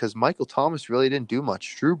Saints, too, because Michael Thomas really didn't do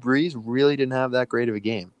much. Drew Brees really didn't have that great of a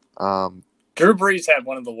game. Drew Brees had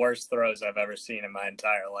one of the worst throws I've ever seen in my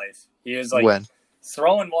entire life. He was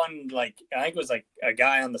throwing one, I think it was a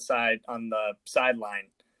guy on the sideline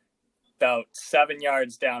about 7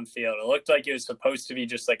 yards downfield. It looked like it was supposed to be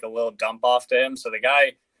just a little dump off to him. So the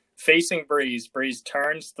guy facing Brees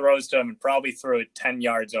turns, throws to him, and probably threw it 10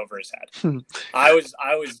 yards over his head. I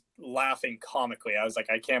was laughing comically. I was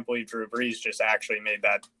like, I can't believe Drew Brees just actually made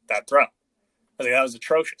that throw. I was like, that was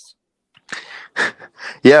atrocious.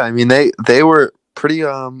 Yeah, I mean they were pretty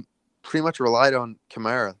much relied on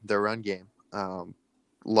Kamara, their run game. A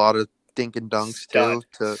lot of dink and dunks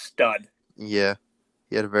too. Stud. Yeah,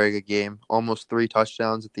 he had a very good game. Almost 3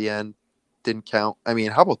 touchdowns at the end. Didn't count. I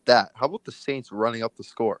mean, how about that? How about the Saints running up the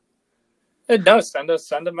score? It does send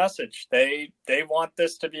a message. They want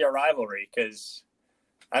this to be a rivalry because,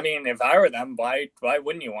 I mean, if I were them, why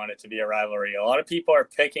wouldn't you want it to be a rivalry? A lot of people are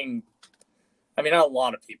picking. I mean, not a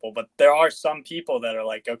lot of people, but there are some people that are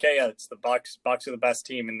like, okay, it's the Bucs. Bucs are the best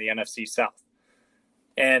team in the NFC South.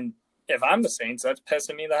 And if I'm the Saints, that's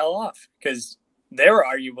pissing me the hell off because they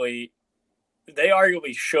arguably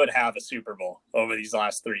should have a Super Bowl over these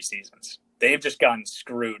last 3 seasons. They've just gotten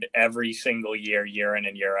screwed every single year in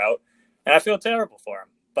and year out. And I feel terrible for them.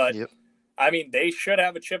 But, I mean, they should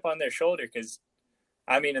have a chip on their shoulder because,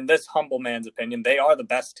 I mean, in this humble man's opinion, they are the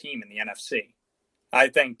best team in the NFC.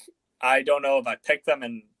 I don't know if I picked them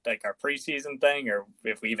in our preseason thing or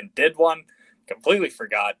if we even did one. Completely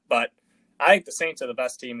forgot. But I think the Saints are the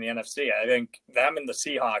best team in the NFC. I think them and the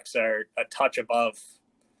Seahawks are a touch above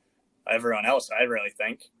everyone else, I really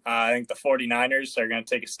think. I think the 49ers are going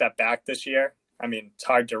to take a step back this year. I mean, it's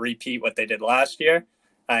hard to repeat what they did last year.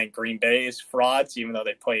 I think Green Bay is frauds, even though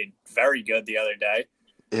they played very good the other day.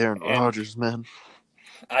 Aaron Rodgers, man.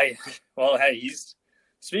 Hey,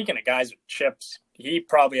 speaking of guys with chips, he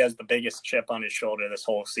probably has the biggest chip on his shoulder this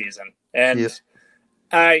whole season. And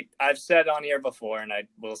I've said on here before, and I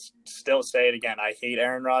will still say it again, I hate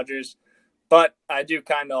Aaron Rodgers, but I do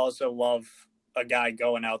kind of also love a guy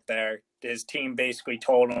going out there. His team basically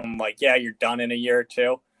told him, like, yeah, you're done in a year or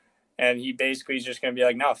two. And he basically is just going to be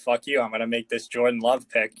like, no, fuck you. I'm going to make this Jordan Love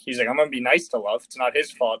pick. He's like, I'm going to be nice to Love. It's not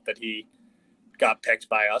his fault that he got picked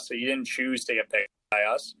by us. So he didn't choose to get picked by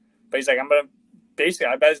us. But he's like,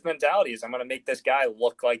 I bet his mentality is I'm going to make this guy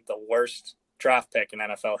look like the worst draft pick in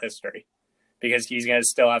NFL history because he's going to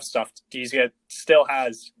still have stuff. Still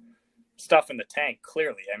has stuff in the tank,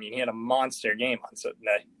 clearly. I mean, he had a monster game on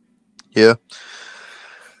Sunday. Yeah.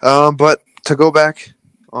 But to go back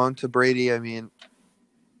on to Brady, I mean,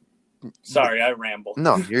 sorry, I ramble.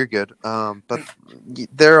 No, you're good. But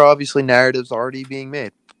there are obviously narratives already being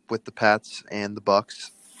made with the Pats and the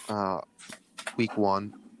Bucks. Week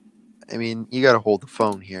 1. I mean, you got to hold the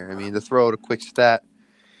phone here. I mean, to throw out a quick stat,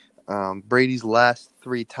 Brady's last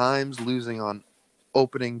 3 times losing on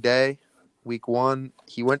opening day, week 1,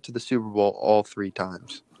 he went to the Super Bowl all 3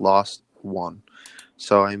 times, lost 1.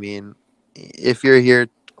 So, I mean, if you're here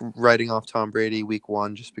writing off Tom Brady week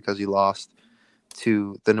 1 just because he lost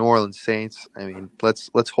to the New Orleans Saints, I mean, let's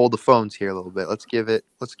hold the phones here a little bit. Let's give it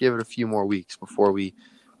a few more weeks before we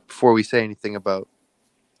say anything about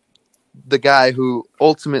the guy who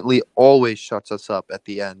ultimately always shuts us up at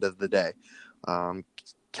the end of the day.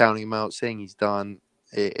 Counting him out, saying he's done,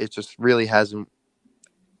 it just really hasn't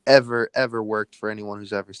ever worked for anyone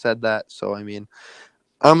who's ever said that. So, I mean,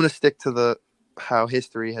 I'm going to stick to how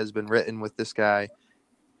history has been written with this guy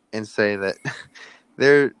and say that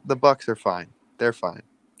the Bucks are fine. They're fine.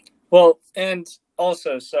 Well, and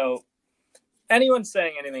also, so anyone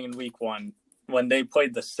saying anything in week 1 when they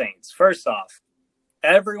played the Saints, first off,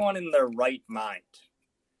 everyone in their right mind,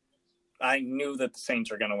 I knew that the Saints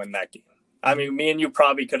were going to win that game. I mean, me and you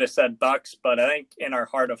probably could have said Bucks, but I think in our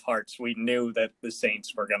heart of hearts, we knew that the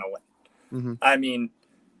Saints were going to win. Mm-hmm. I mean,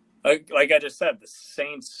 like I just said, the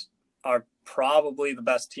Saints are probably the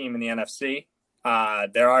best team in the NFC.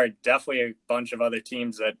 There are definitely a bunch of other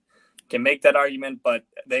teams that can make that argument, but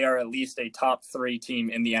they are at least a top 3 team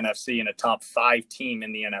in the NFC and a top 5 team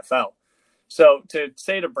in the NFL. So to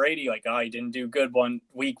say to Brady, like, oh, he didn't do good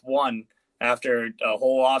week 1 after a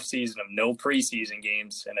whole offseason of no preseason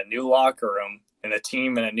games and a new locker room and a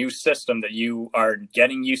team and a new system that you are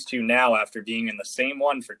getting used to now after being in the same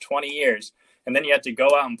one for 20 years, and then you have to go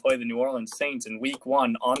out and play the New Orleans Saints in week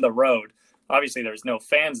 1 on the road. Obviously, there's no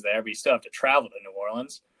fans there, but you still have to travel to New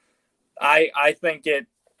Orleans. I think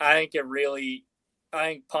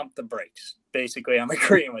pump the brakes. Basically, I'm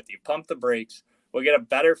agreeing with you. Pump the brakes. We'll get a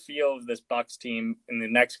better feel of this Bucks team in the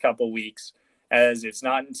next couple weeks, as it's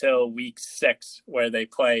not until week 6 where they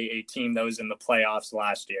play a team that was in the playoffs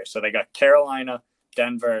last year. So they got Carolina,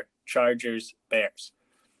 Denver, Chargers, Bears.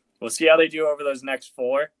 We'll see how they do over those next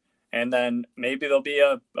 4, and then maybe there'll be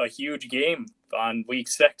a huge game on week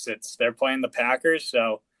 6. They're playing the Packers,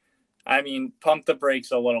 so I mean, pump the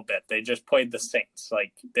brakes a little bit. They just played the Saints.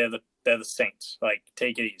 Like, they're the Saints. Like,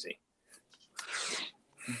 take it easy.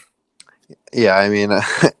 Yeah, I mean,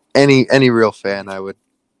 any real fan, I would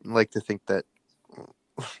like to think that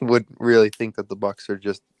would really think that the Bucks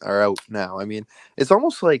are out now. I mean, it's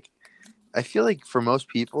almost like I feel like for most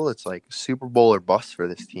people, it's like Super Bowl or bust for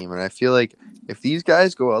this team, and I feel like if these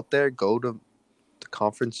guys go out there, go to the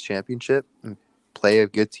conference championship, and play a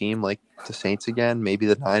good team like the Saints again, maybe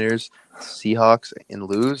the Niners, Seahawks, and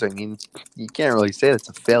lose, I mean, you can't really say it's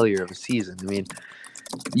a failure of a season. I mean,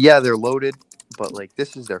 yeah, they're loaded, but like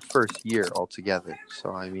this is their first year altogether.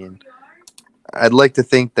 So, I mean, I'd like to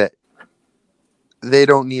think that they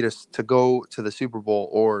don't need us to go to the Super Bowl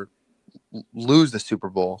or lose the Super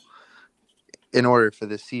Bowl in order for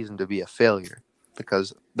this season to be a failure,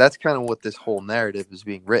 because that's kind of what this whole narrative is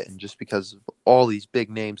being written, just because of all these big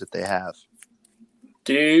names that they have.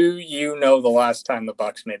 Do you know the last time the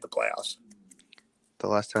Bucks made the playoffs? The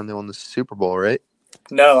last time they won the Super Bowl, right?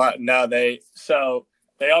 No. They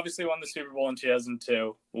obviously won the Super Bowl in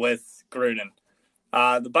 2002 with Gruden.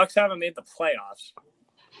 The Bucks haven't made the playoffs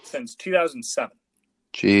since 2007.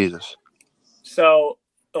 Jesus. So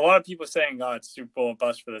a lot of people saying, "Oh, it's Super Bowl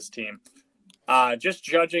bust for this team." Just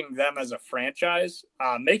judging them as a franchise,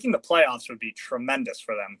 making the playoffs would be tremendous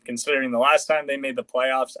for them, considering the last time they made the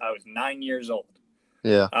playoffs, I was 9 years old.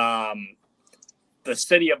 Yeah. The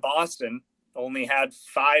city of Boston only had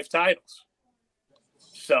 5 titles.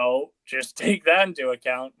 So just take that into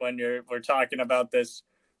account when we're talking about this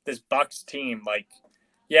Bucks team. Like,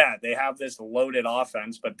 yeah, they have this loaded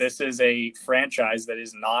offense, but this is a franchise that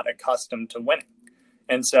is not accustomed to winning.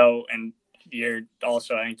 And you're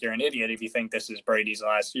also, I think you're an idiot if you think this is Brady's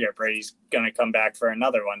last year. Brady's going to come back for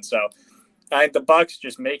another one. So I think the Bucs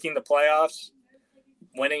just making the playoffs,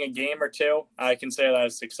 winning a game or two, I consider that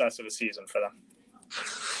a success of a season for them.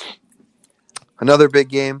 Another big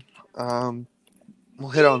game. We'll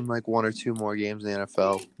hit on like one or two more games in the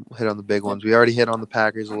NFL. We'll hit on the big ones. We already hit on the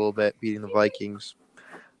Packers a little bit, beating the Vikings.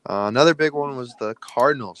 Another big one was the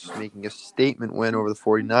Cardinals making a statement win over the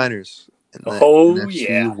 49ers in the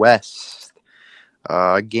NFC West.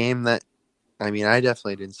 A game that, I mean, I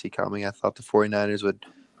definitely didn't see coming. I thought the 49ers would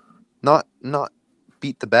not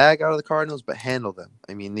beat the bag out of the Cardinals, but handle them.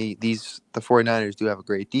 I mean, the 49ers do have a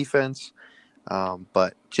great defense,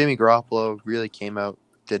 but Jimmy Garoppolo really came out,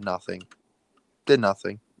 did nothing.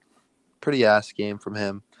 Pretty ass game from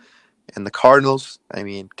him. And the Cardinals, I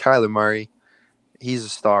mean, Kyler Murray, he's a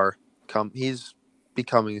star. He's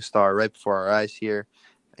becoming a star right before our eyes here.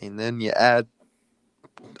 And then you add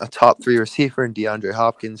a top 3 receiver in DeAndre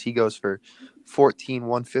Hopkins. He goes for 14,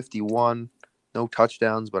 151. No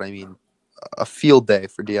touchdowns, but I mean, a field day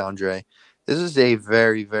for DeAndre. This is a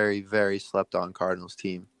very, very, very slept-on Cardinals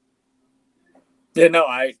team. Yeah, no,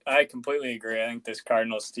 I completely agree. I think this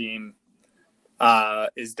Cardinals team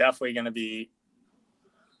is definitely going to be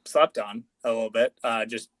slept on a little bit.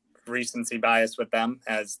 Just recency bias with them,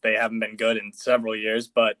 as they haven't been good in several years.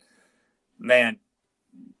 But, man,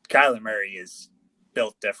 Kyler Murray is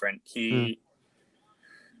built different. He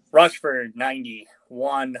rushed for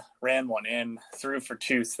 91, ran one in, threw for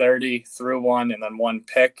 230, threw one, and then one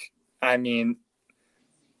pick. I mean,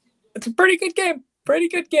 it's a pretty good game. Pretty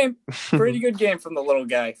good game from the little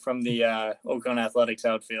guy, from the Oakland Athletics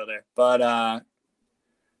outfielder. But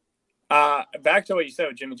back to what you said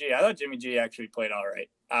with Jimmy G. I thought Jimmy G actually played all right.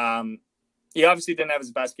 He obviously didn't have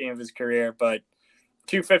his best game of his career, but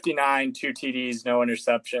 259, 2 TDs, no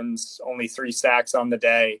interceptions, only 3 sacks on the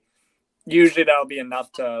day. Usually that'll be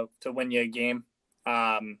enough to win you a game.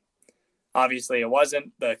 Obviously it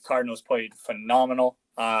wasn't. The Cardinals played phenomenal.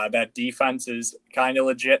 That defense is kind of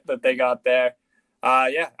legit that they got there.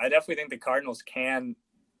 Yeah, I definitely think the Cardinals can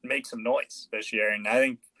make some noise this year. And I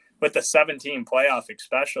think with the 17 playoff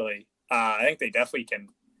especially, I think they definitely can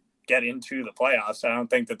get into the playoffs. I don't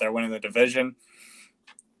think that they're winning the division.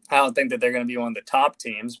 I don't think that they're going to be one of the top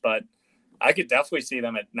teams, but I could definitely see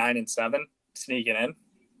them at 9-7 sneaking in.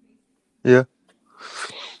 Yeah.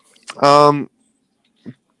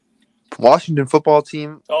 Washington football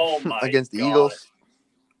team against the Eagles.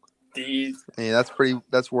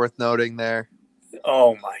 That's worth noting there.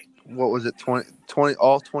 Oh my. What was it? 20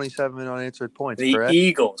 all 27 unanswered points, correct? The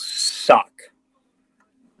Eagles suck.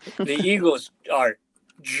 The Eagles are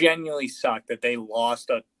genuinely suck that they lost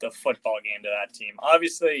the football game to that team.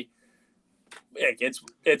 Obviously,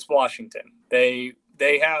 it's Washington. They've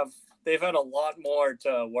had a lot more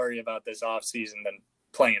to worry about this offseason than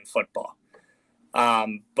playing football.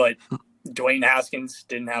 But Dwayne Haskins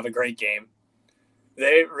didn't have a great game.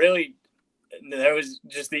 There was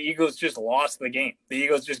just the Eagles just lost the game. The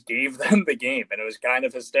Eagles just gave them the game, and it was kind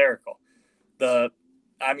of hysterical.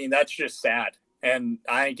 That's just sad. And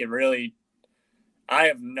I think I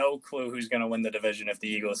have no clue who's going to win the division if the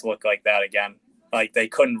Eagles look like that again. Like, they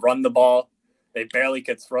couldn't run the ball. They barely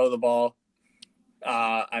could throw the ball.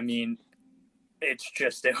 It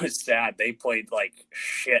was sad. They played like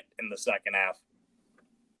shit in the second half.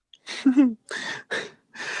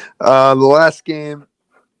 The last game,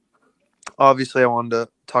 obviously, I wanted to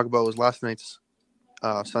talk about was last night's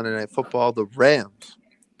Sunday Night Football. The Rams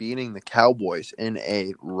beating the Cowboys in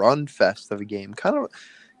a run fest of a game. Kind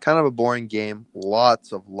of a boring game.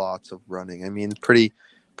 Lots of running. I mean, pretty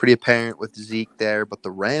apparent with Zeke there. But the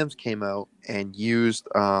Rams came out and used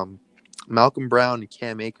Malcolm Brown and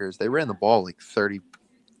Cam Akers. They ran the ball like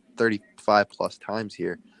 35 plus times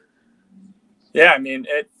here. Yeah, I mean,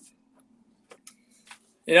 it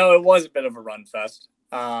was a bit of a run fest.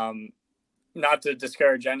 Not to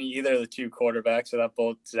discourage either of the two quarterbacks. So that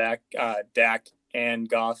both Dak and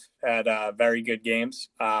Goff had very good games.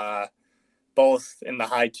 Both in the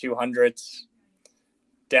high 200s.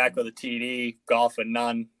 Dak with a TD, Goff with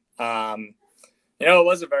none. It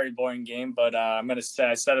was a very boring game, but I'm going to say,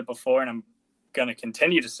 I said it before and I'm going to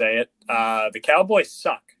continue to say it. The Cowboys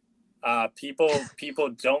suck. People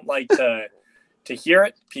don't like to hear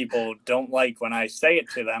it. People don't like when I say it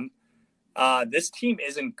to them. This team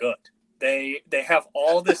isn't good. They have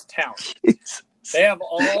all this talent. They have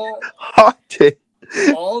all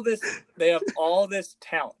this. They have all this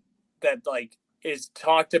talent that is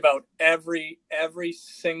talked about every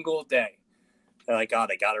single day. They're like, oh,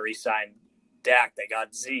 they got to re-sign Dak. They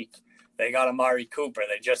got Zeke. They got Amari Cooper.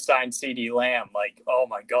 They just signed CeeDee Lamb. Like, oh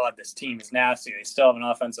my God, this team is nasty. They still have an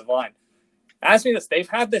offensive line. Ask me this. They've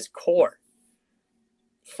had this core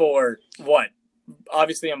for what?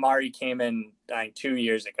 Obviously, Amari came in 2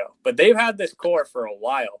 years ago, but they've had this core for a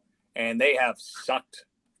while, and they have sucked.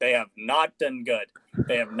 They have not been good.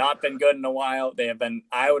 They have not been good in a while. They have been,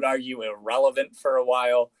 I would argue, irrelevant for a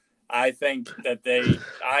while. I think that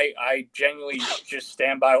I genuinely just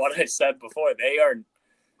stand by what I said before. They are,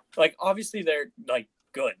 like, obviously they're, like,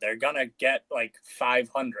 good. They're going to get, like,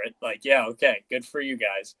 500. Like, yeah, okay, good for you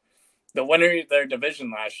guys. The winner of their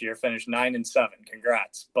division last year finished 9-7.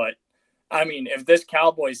 Congrats. But, I mean, if this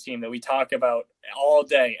Cowboys team that we talk about all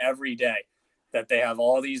day, every day, that they have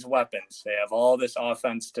all these weapons, they have all this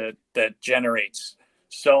offense that generates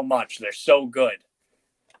so much, they're so good.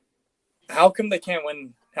 How come they can't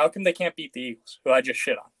win? How come they can't beat the Eagles, who I just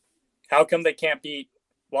shit on? How come they can't beat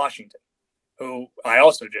Washington, who I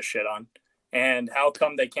also just shit on? And how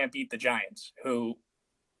come they can't beat the Giants, who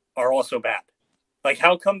are also bad? Like,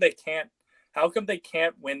 how come they can't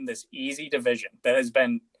win this easy division that has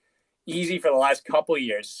been easy for the last couple of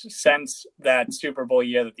years since that Super Bowl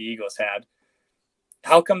year that the Eagles had?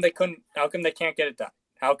 How come they can't get it done?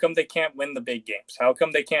 How come they can't win the big games? How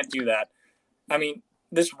come they can't do that? I mean,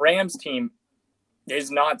 this Rams team is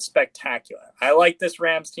not spectacular. I like this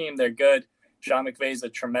Rams team. They're good. Sean McVay's a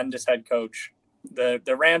tremendous head coach. The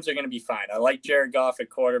Rams are going to be fine. I like Jared Goff at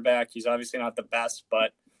quarterback. He's obviously not the best,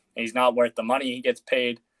 but he's not worth the money he gets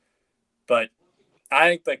paid. But I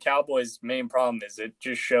think the Cowboys' main problem is it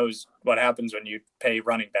just shows what happens when you pay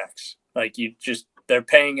running backs. Like, they're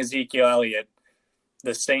paying Ezekiel Elliott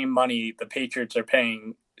the same money the Patriots are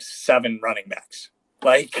paying 7 running backs.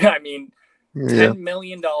 Like, I mean, $10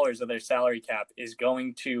 million of their salary cap is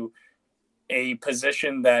going to a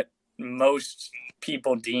position that most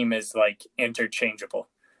people deem as, like, interchangeable.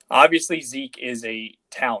 Obviously, Zeke is a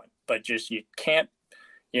talent, but just you're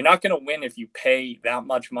not going to win if you pay that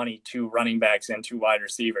much money to running backs and to wide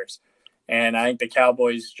receivers. And I think the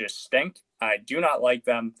Cowboys just stink. I do not like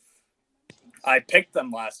them. I picked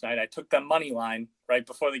them last night. I took them money line right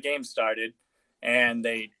before the game started, and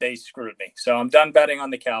they screwed me. So I'm done betting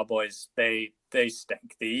on the Cowboys. They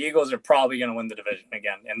stink. The Eagles are probably going to win the division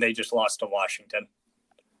again, and they just lost to Washington.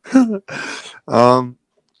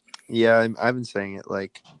 Yeah, I've been saying it.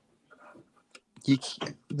 Like,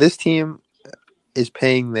 this team is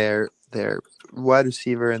paying their wide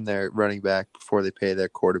receiver and their running back before they pay their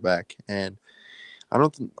quarterback, and I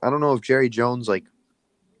don't know if Jerry Jones, like,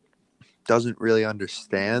 doesn't really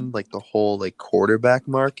understand, like, the whole, like, quarterback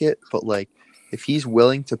market, but, like, if he's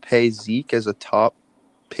willing to pay Zeke as a top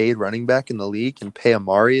paid running back in the league and pay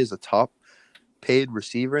Amari as a top paid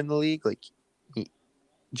receiver in the league, like,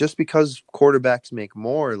 just because quarterbacks make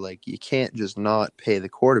more, like, you can't just not pay the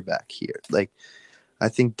quarterback here. Like, I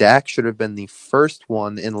think Dak should have been the first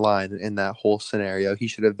one in line in that whole scenario. He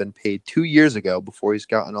should have been paid 2 years ago before he's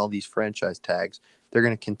gotten all these franchise tags. They're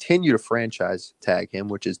going to continue to franchise tag him,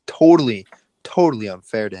 which is totally, totally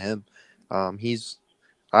unfair to him.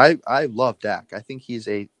 I love Dak. I think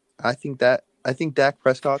Dak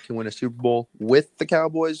Prescott can win a Super Bowl with the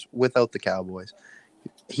Cowboys, without the Cowboys.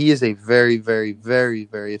 He is a very, very, very,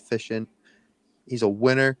 very efficient. He's a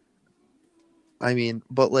winner. I mean,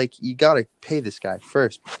 but, like, you got to pay this guy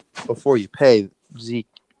first before you pay Zeke,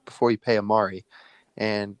 before you pay Amari.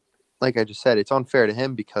 And like I just said, it's unfair to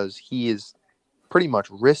him because he is pretty much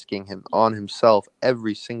risking him on himself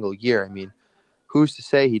every single year. I mean, who's to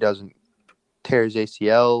say he doesn't tear his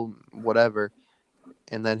ACL, whatever,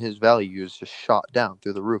 and then his value is just shot down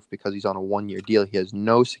through the roof because he's on a 1-year deal. He has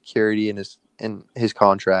no security in his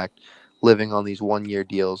contract, living on these 1-year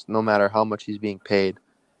deals, no matter how much he's being paid.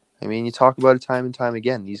 I mean, you talk about it time and time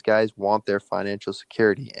again. These guys want their financial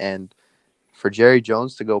security. And for Jerry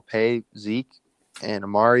Jones to go pay Zeke and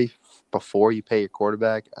Amari before you pay your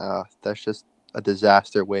quarterback, that's just a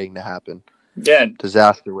disaster waiting to happen. Yeah.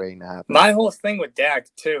 Disaster waiting to happen. My whole thing with Dak,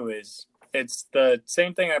 too, is it's the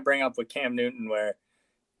same thing I bring up with Cam Newton, where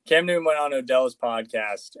Cam Newton went on Odell's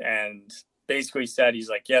podcast and basically said, he's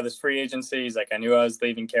like, yeah, this free agency, he's like, I knew I was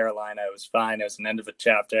leaving Carolina. It was fine. It was an end of a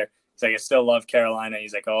chapter. He's like, I still love Carolina.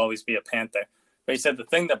 He's like, I'll always be a Panther. But he said the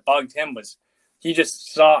thing that bugged him was he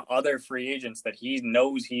just saw other free agents that he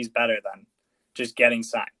knows he's better than just getting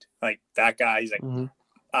signed. Like, that guy, he's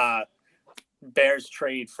like, Bears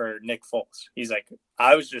trade for Nick Foles. He's like,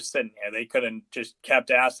 I was just sitting here. They could have just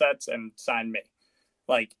kept assets and signed me.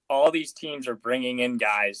 Like, all these teams are bringing in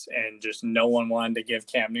guys and just no one wanted to give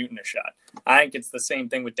Cam Newton a shot. I think it's the same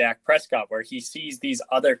thing with Dak Prescott, where he sees these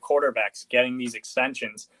other quarterbacks getting these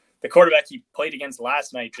extensions. The quarterback he played against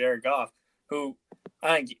last night, Jared Goff, who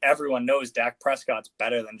I think everyone knows Dak Prescott's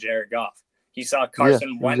better than Jared Goff. He saw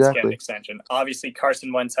Carson Wentz get an exactly. extension. Obviously,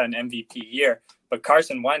 Carson Wentz had an MVP year, but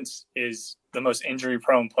Carson Wentz is the most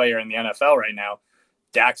injury-prone player in the NFL right now.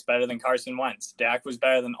 Dak's better than Carson Wentz. Dak was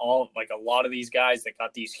better than a lot of these guys that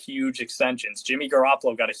got these huge extensions. Jimmy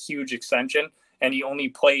Garoppolo got a huge extension, and he only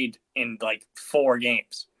played in 4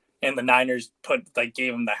 games. And the Niners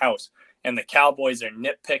gave him the house. And the Cowboys are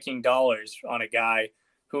nitpicking dollars on a guy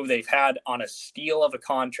who they've had on a steal of a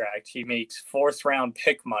contract. He makes 4th-round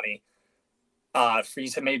pick money.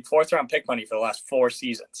 He's made 4th-round pick money for the last 4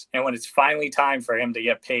 seasons. And when it's finally time for him to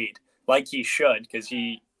get paid, like he should, because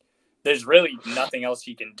there's really nothing else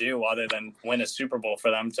he can do other than win a Super Bowl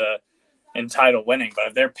for them to entitle winning. But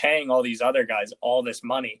if they're paying all these other guys all this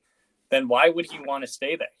money, then why would he want to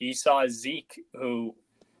stay there? He saw Zeke, who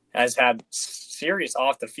has had serious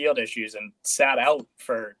off-the-field issues and sat out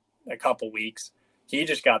for a couple weeks. He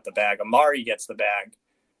just got the bag. Amari gets the bag.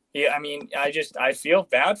 Yeah, I mean, I feel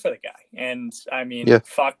bad for the guy. And, I mean,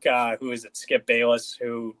 fuck, who is it? Skip Bayless,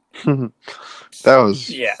 who... That was...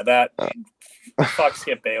 Yeah, fuck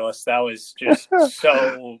Skip Bayless. That was just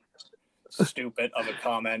so stupid of a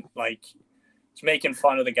comment. It's making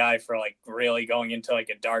fun of the guy for, really going into, a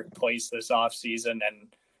dark place this offseason.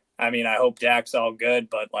 And, I mean, I hope Dak's all good,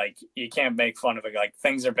 but, you can't make fun of it.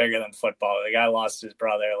 Things are bigger than football. The guy lost his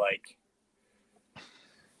brother.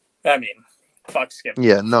 I mean, fuck Skip.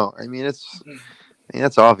 Yeah, no. I mean,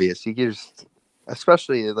 that's obvious. He just,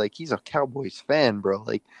 especially, he's a Cowboys fan, bro.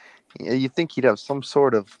 You think he'd have some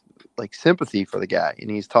sort of, sympathy for the guy.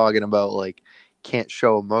 And he's talking about, can't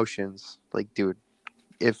show emotions. Dude,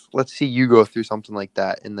 let's see you go through something like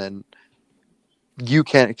that, and then you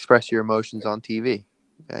can't express your emotions on TV.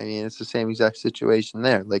 I mean, it's the same exact situation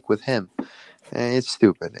there, with him. And it's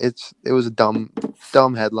stupid. It was a dumb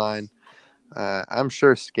headline. I'm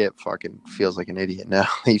sure Skip fucking feels like an idiot now.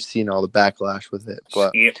 He's seen all the backlash with it.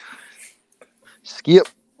 But Skip.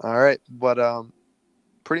 All right. But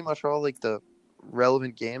pretty much all the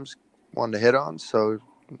relevant games wanted to hit on. So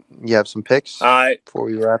you have some picks before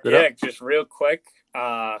we wrap it up? Yeah, just real quick.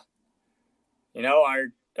 Our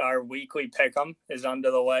weekly pick'em is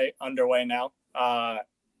underway now.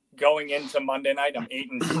 Going into Monday night, I'm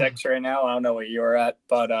 8-6 right now. I don't know where you're at,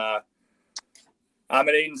 but I'm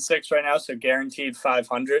at 8-6 right now, so guaranteed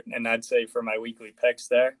 500. And I'd say for my weekly picks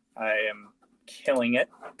there, I am killing it.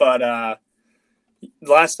 But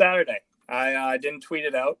last Saturday, I didn't tweet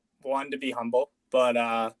it out. Wanted to be humble, but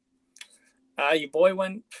your boy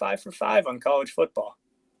went 5 for 5 on college football.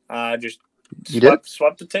 Just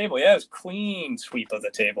swept the table. Yeah, it was clean sweep of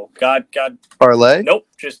the table. Got parlay? Nope,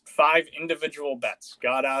 just 5 individual bets.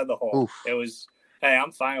 Got out of the hole. Oof. It was, hey,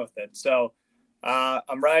 I'm fine with it. So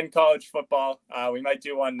I'm riding college football. We might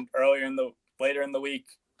do one later in the week.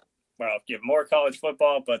 Well, give more college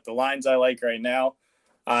football, but the lines I like right now,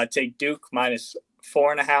 take Duke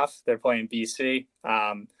 -4.5. They're playing BC.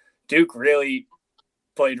 Duke really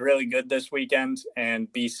played really good this weekend,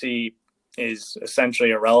 and BC is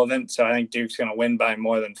essentially irrelevant. So I think Duke's going to win by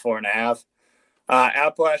more than 4.5.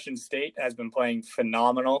 Appalachian State has been playing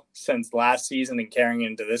phenomenal since last season and carrying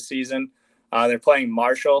into this season. They're playing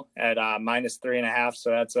Marshall at -3.5,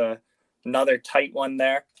 so that's another tight one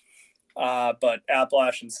there. But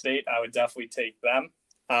Appalachian State, I would definitely take them.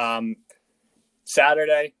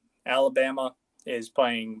 Saturday, Alabama is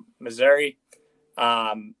playing Missouri.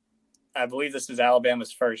 I believe this is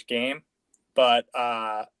Alabama's first game, but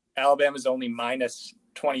Alabama's only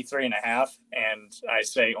 -23.5, and I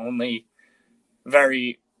say only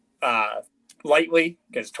very lightly,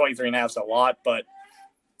 because 23.5 is a lot, but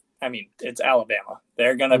I mean, it's Alabama.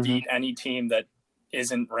 They're going to beat any team that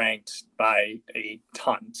isn't ranked by a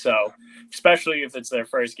ton. So especially if it's their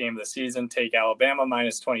first game of the season, take Alabama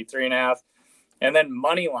 -23.5. And then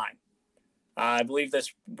money line. I believe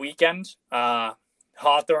this weekend,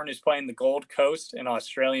 Hawthorne is playing the Gold Coast in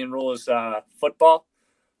Australian rules football.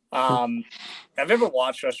 Have you ever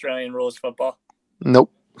watched Australian rules football?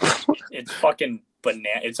 Nope. It's fucking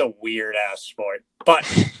banana. It's a weird ass sport. But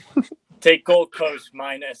take Gold Coast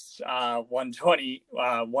 -120,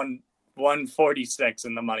 146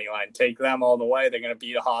 in the money line. Take them all the way. They're going to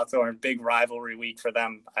beat a Hawthorne. Big rivalry week for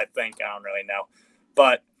them, I think. I don't really know.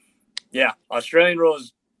 But, yeah, Australian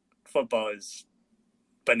rules football is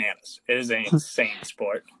bananas. It is an insane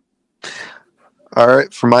sport. All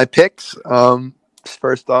right, for my picks,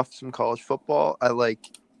 first off, some college football. I like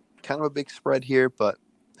kind of a big spread here, but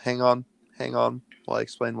hang on while I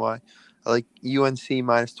explain why. I like UNC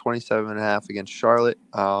 -27.5 against Charlotte.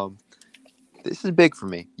 This is big for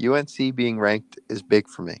me. UNC being ranked is big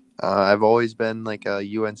for me. I've always been like a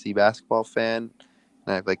UNC basketball fan,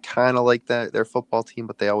 and I've kind of liked their football team,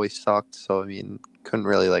 but they always sucked. So I mean, couldn't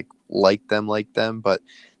really like them, but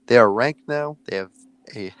they are ranked now. They have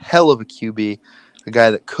a hell of a QB, a guy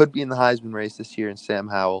that could be in the Heisman race this year, in Sam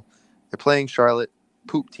Howell. They're playing Charlotte,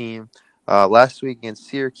 poop team. Last week against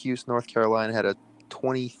Syracuse, North Carolina had a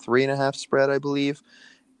 23.5 spread, I believe,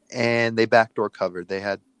 and they backdoor covered. They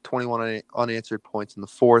had 21 unanswered points in the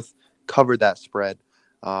fourth, covered that spread.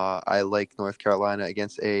 I like North Carolina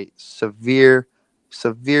against a severely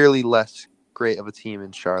less great of a team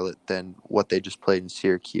in Charlotte than what they just played in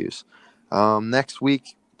Syracuse. Next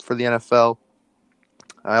week for the NFL,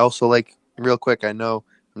 I also like, real quick, I know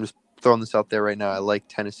I'm just throwing this out there right now, I like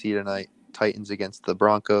Tennessee tonight, Titans against the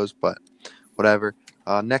Broncos, but whatever.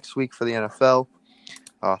 Next week for the NFL,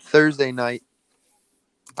 Thursday night,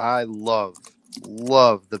 I love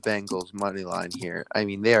the Bengals money line here. I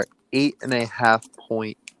mean, they are 8.5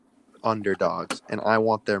 point underdogs, and I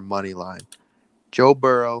want their money line. Joe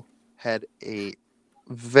Burrow had a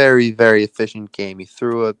very, very efficient game. He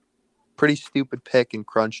threw a pretty stupid pick in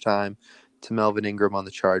crunch time to Melvin Ingram on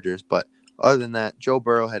the Chargers, but other than that, Joe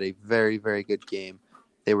Burrow had a very, very good game.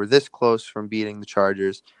 They were this close from beating the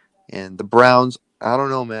Chargers, and the Browns, I don't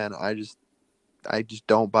know, man. I just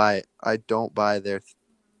don't buy it. I don't buy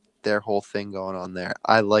their whole thing going on there.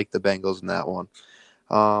 I like the Bengals in that one.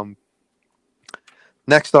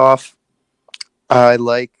 Next off,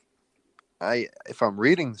 if I'm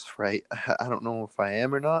reading this right, I don't know if I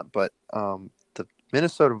am or not, but the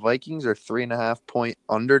Minnesota Vikings are 3.5 point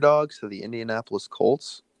underdogs to the Indianapolis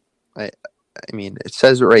Colts. I mean, it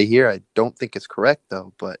says it right here. I don't think it's correct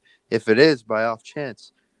though, but if it is by off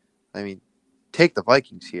chance, I mean, take the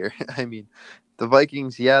Vikings here. I mean, the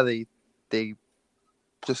Vikings, yeah, they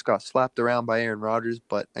just got slapped around by Aaron Rodgers,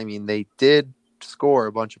 but I mean, they did score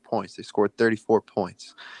a bunch of points. They scored 34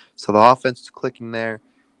 points. So the offense is clicking there.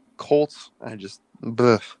 Colts, just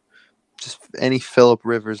any Phillip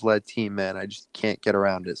Rivers led team, man. I just can't get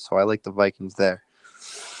around it. So I like the Vikings there.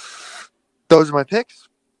 Those are my picks.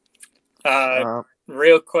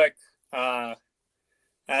 Real quick,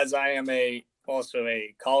 as I am also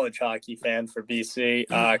a college hockey fan for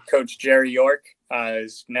BC, Coach Jerry York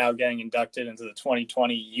is now getting inducted into the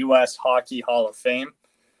 2020 U.S. Hockey Hall of Fame.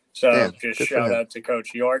 So Man, just shout out to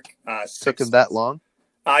Coach York. Took him that long?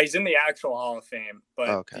 He's in the actual Hall of Fame,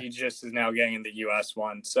 but he just is now getting in the U.S.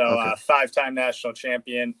 one. So 5-time national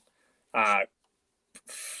champion,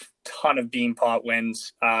 ton of Beanpot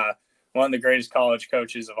wins, one of the greatest college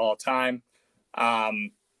coaches of all time.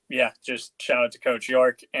 Just shout out to Coach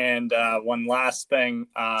York. And one last thing,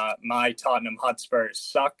 my Tottenham Hotspurs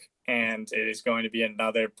suck, and it is going to be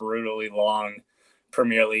another brutally long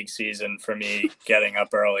Premier League season for me getting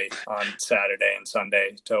up early on Saturday and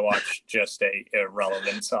Sunday to watch just a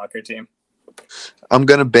irrelevant soccer team. I'm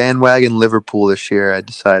going to bandwagon Liverpool this year, I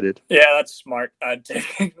decided. Yeah, that's smart. I do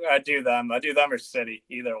them. I do them or City,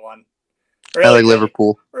 either one. Really, I like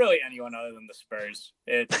Liverpool. Really anyone other than the Spurs.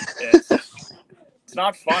 It's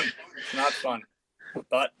not fun. It's not fun.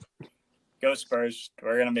 But go Spurs.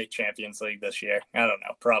 We're going to make Champions League this year. I don't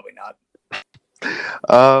know. Probably not.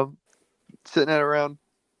 Sitting at around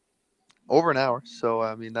over an hour. So,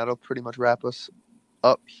 I mean, that'll pretty much wrap us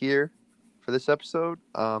up here for this episode.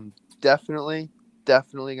 Definitely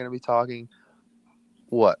going to be talking.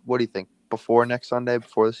 What do you think? Before next Sunday,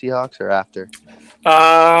 before the Seahawks, or after?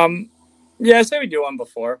 I say we do one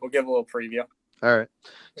before. We'll give a little preview. All right.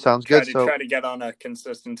 Sounds good. So try to get on a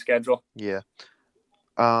consistent schedule. Yeah.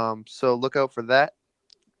 So look out for that.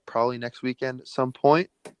 Probably next weekend at some point.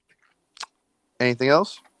 Anything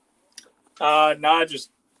else? Just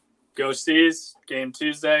go Seas, game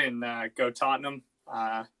Tuesday, and go Tottenham.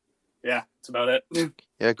 That's about it.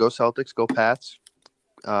 Yeah, go Celtics, go Pats,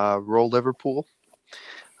 roll Liverpool.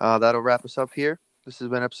 That'll wrap us up here. This has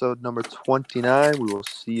been episode number 29. We will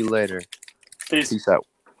see you later. Peace out.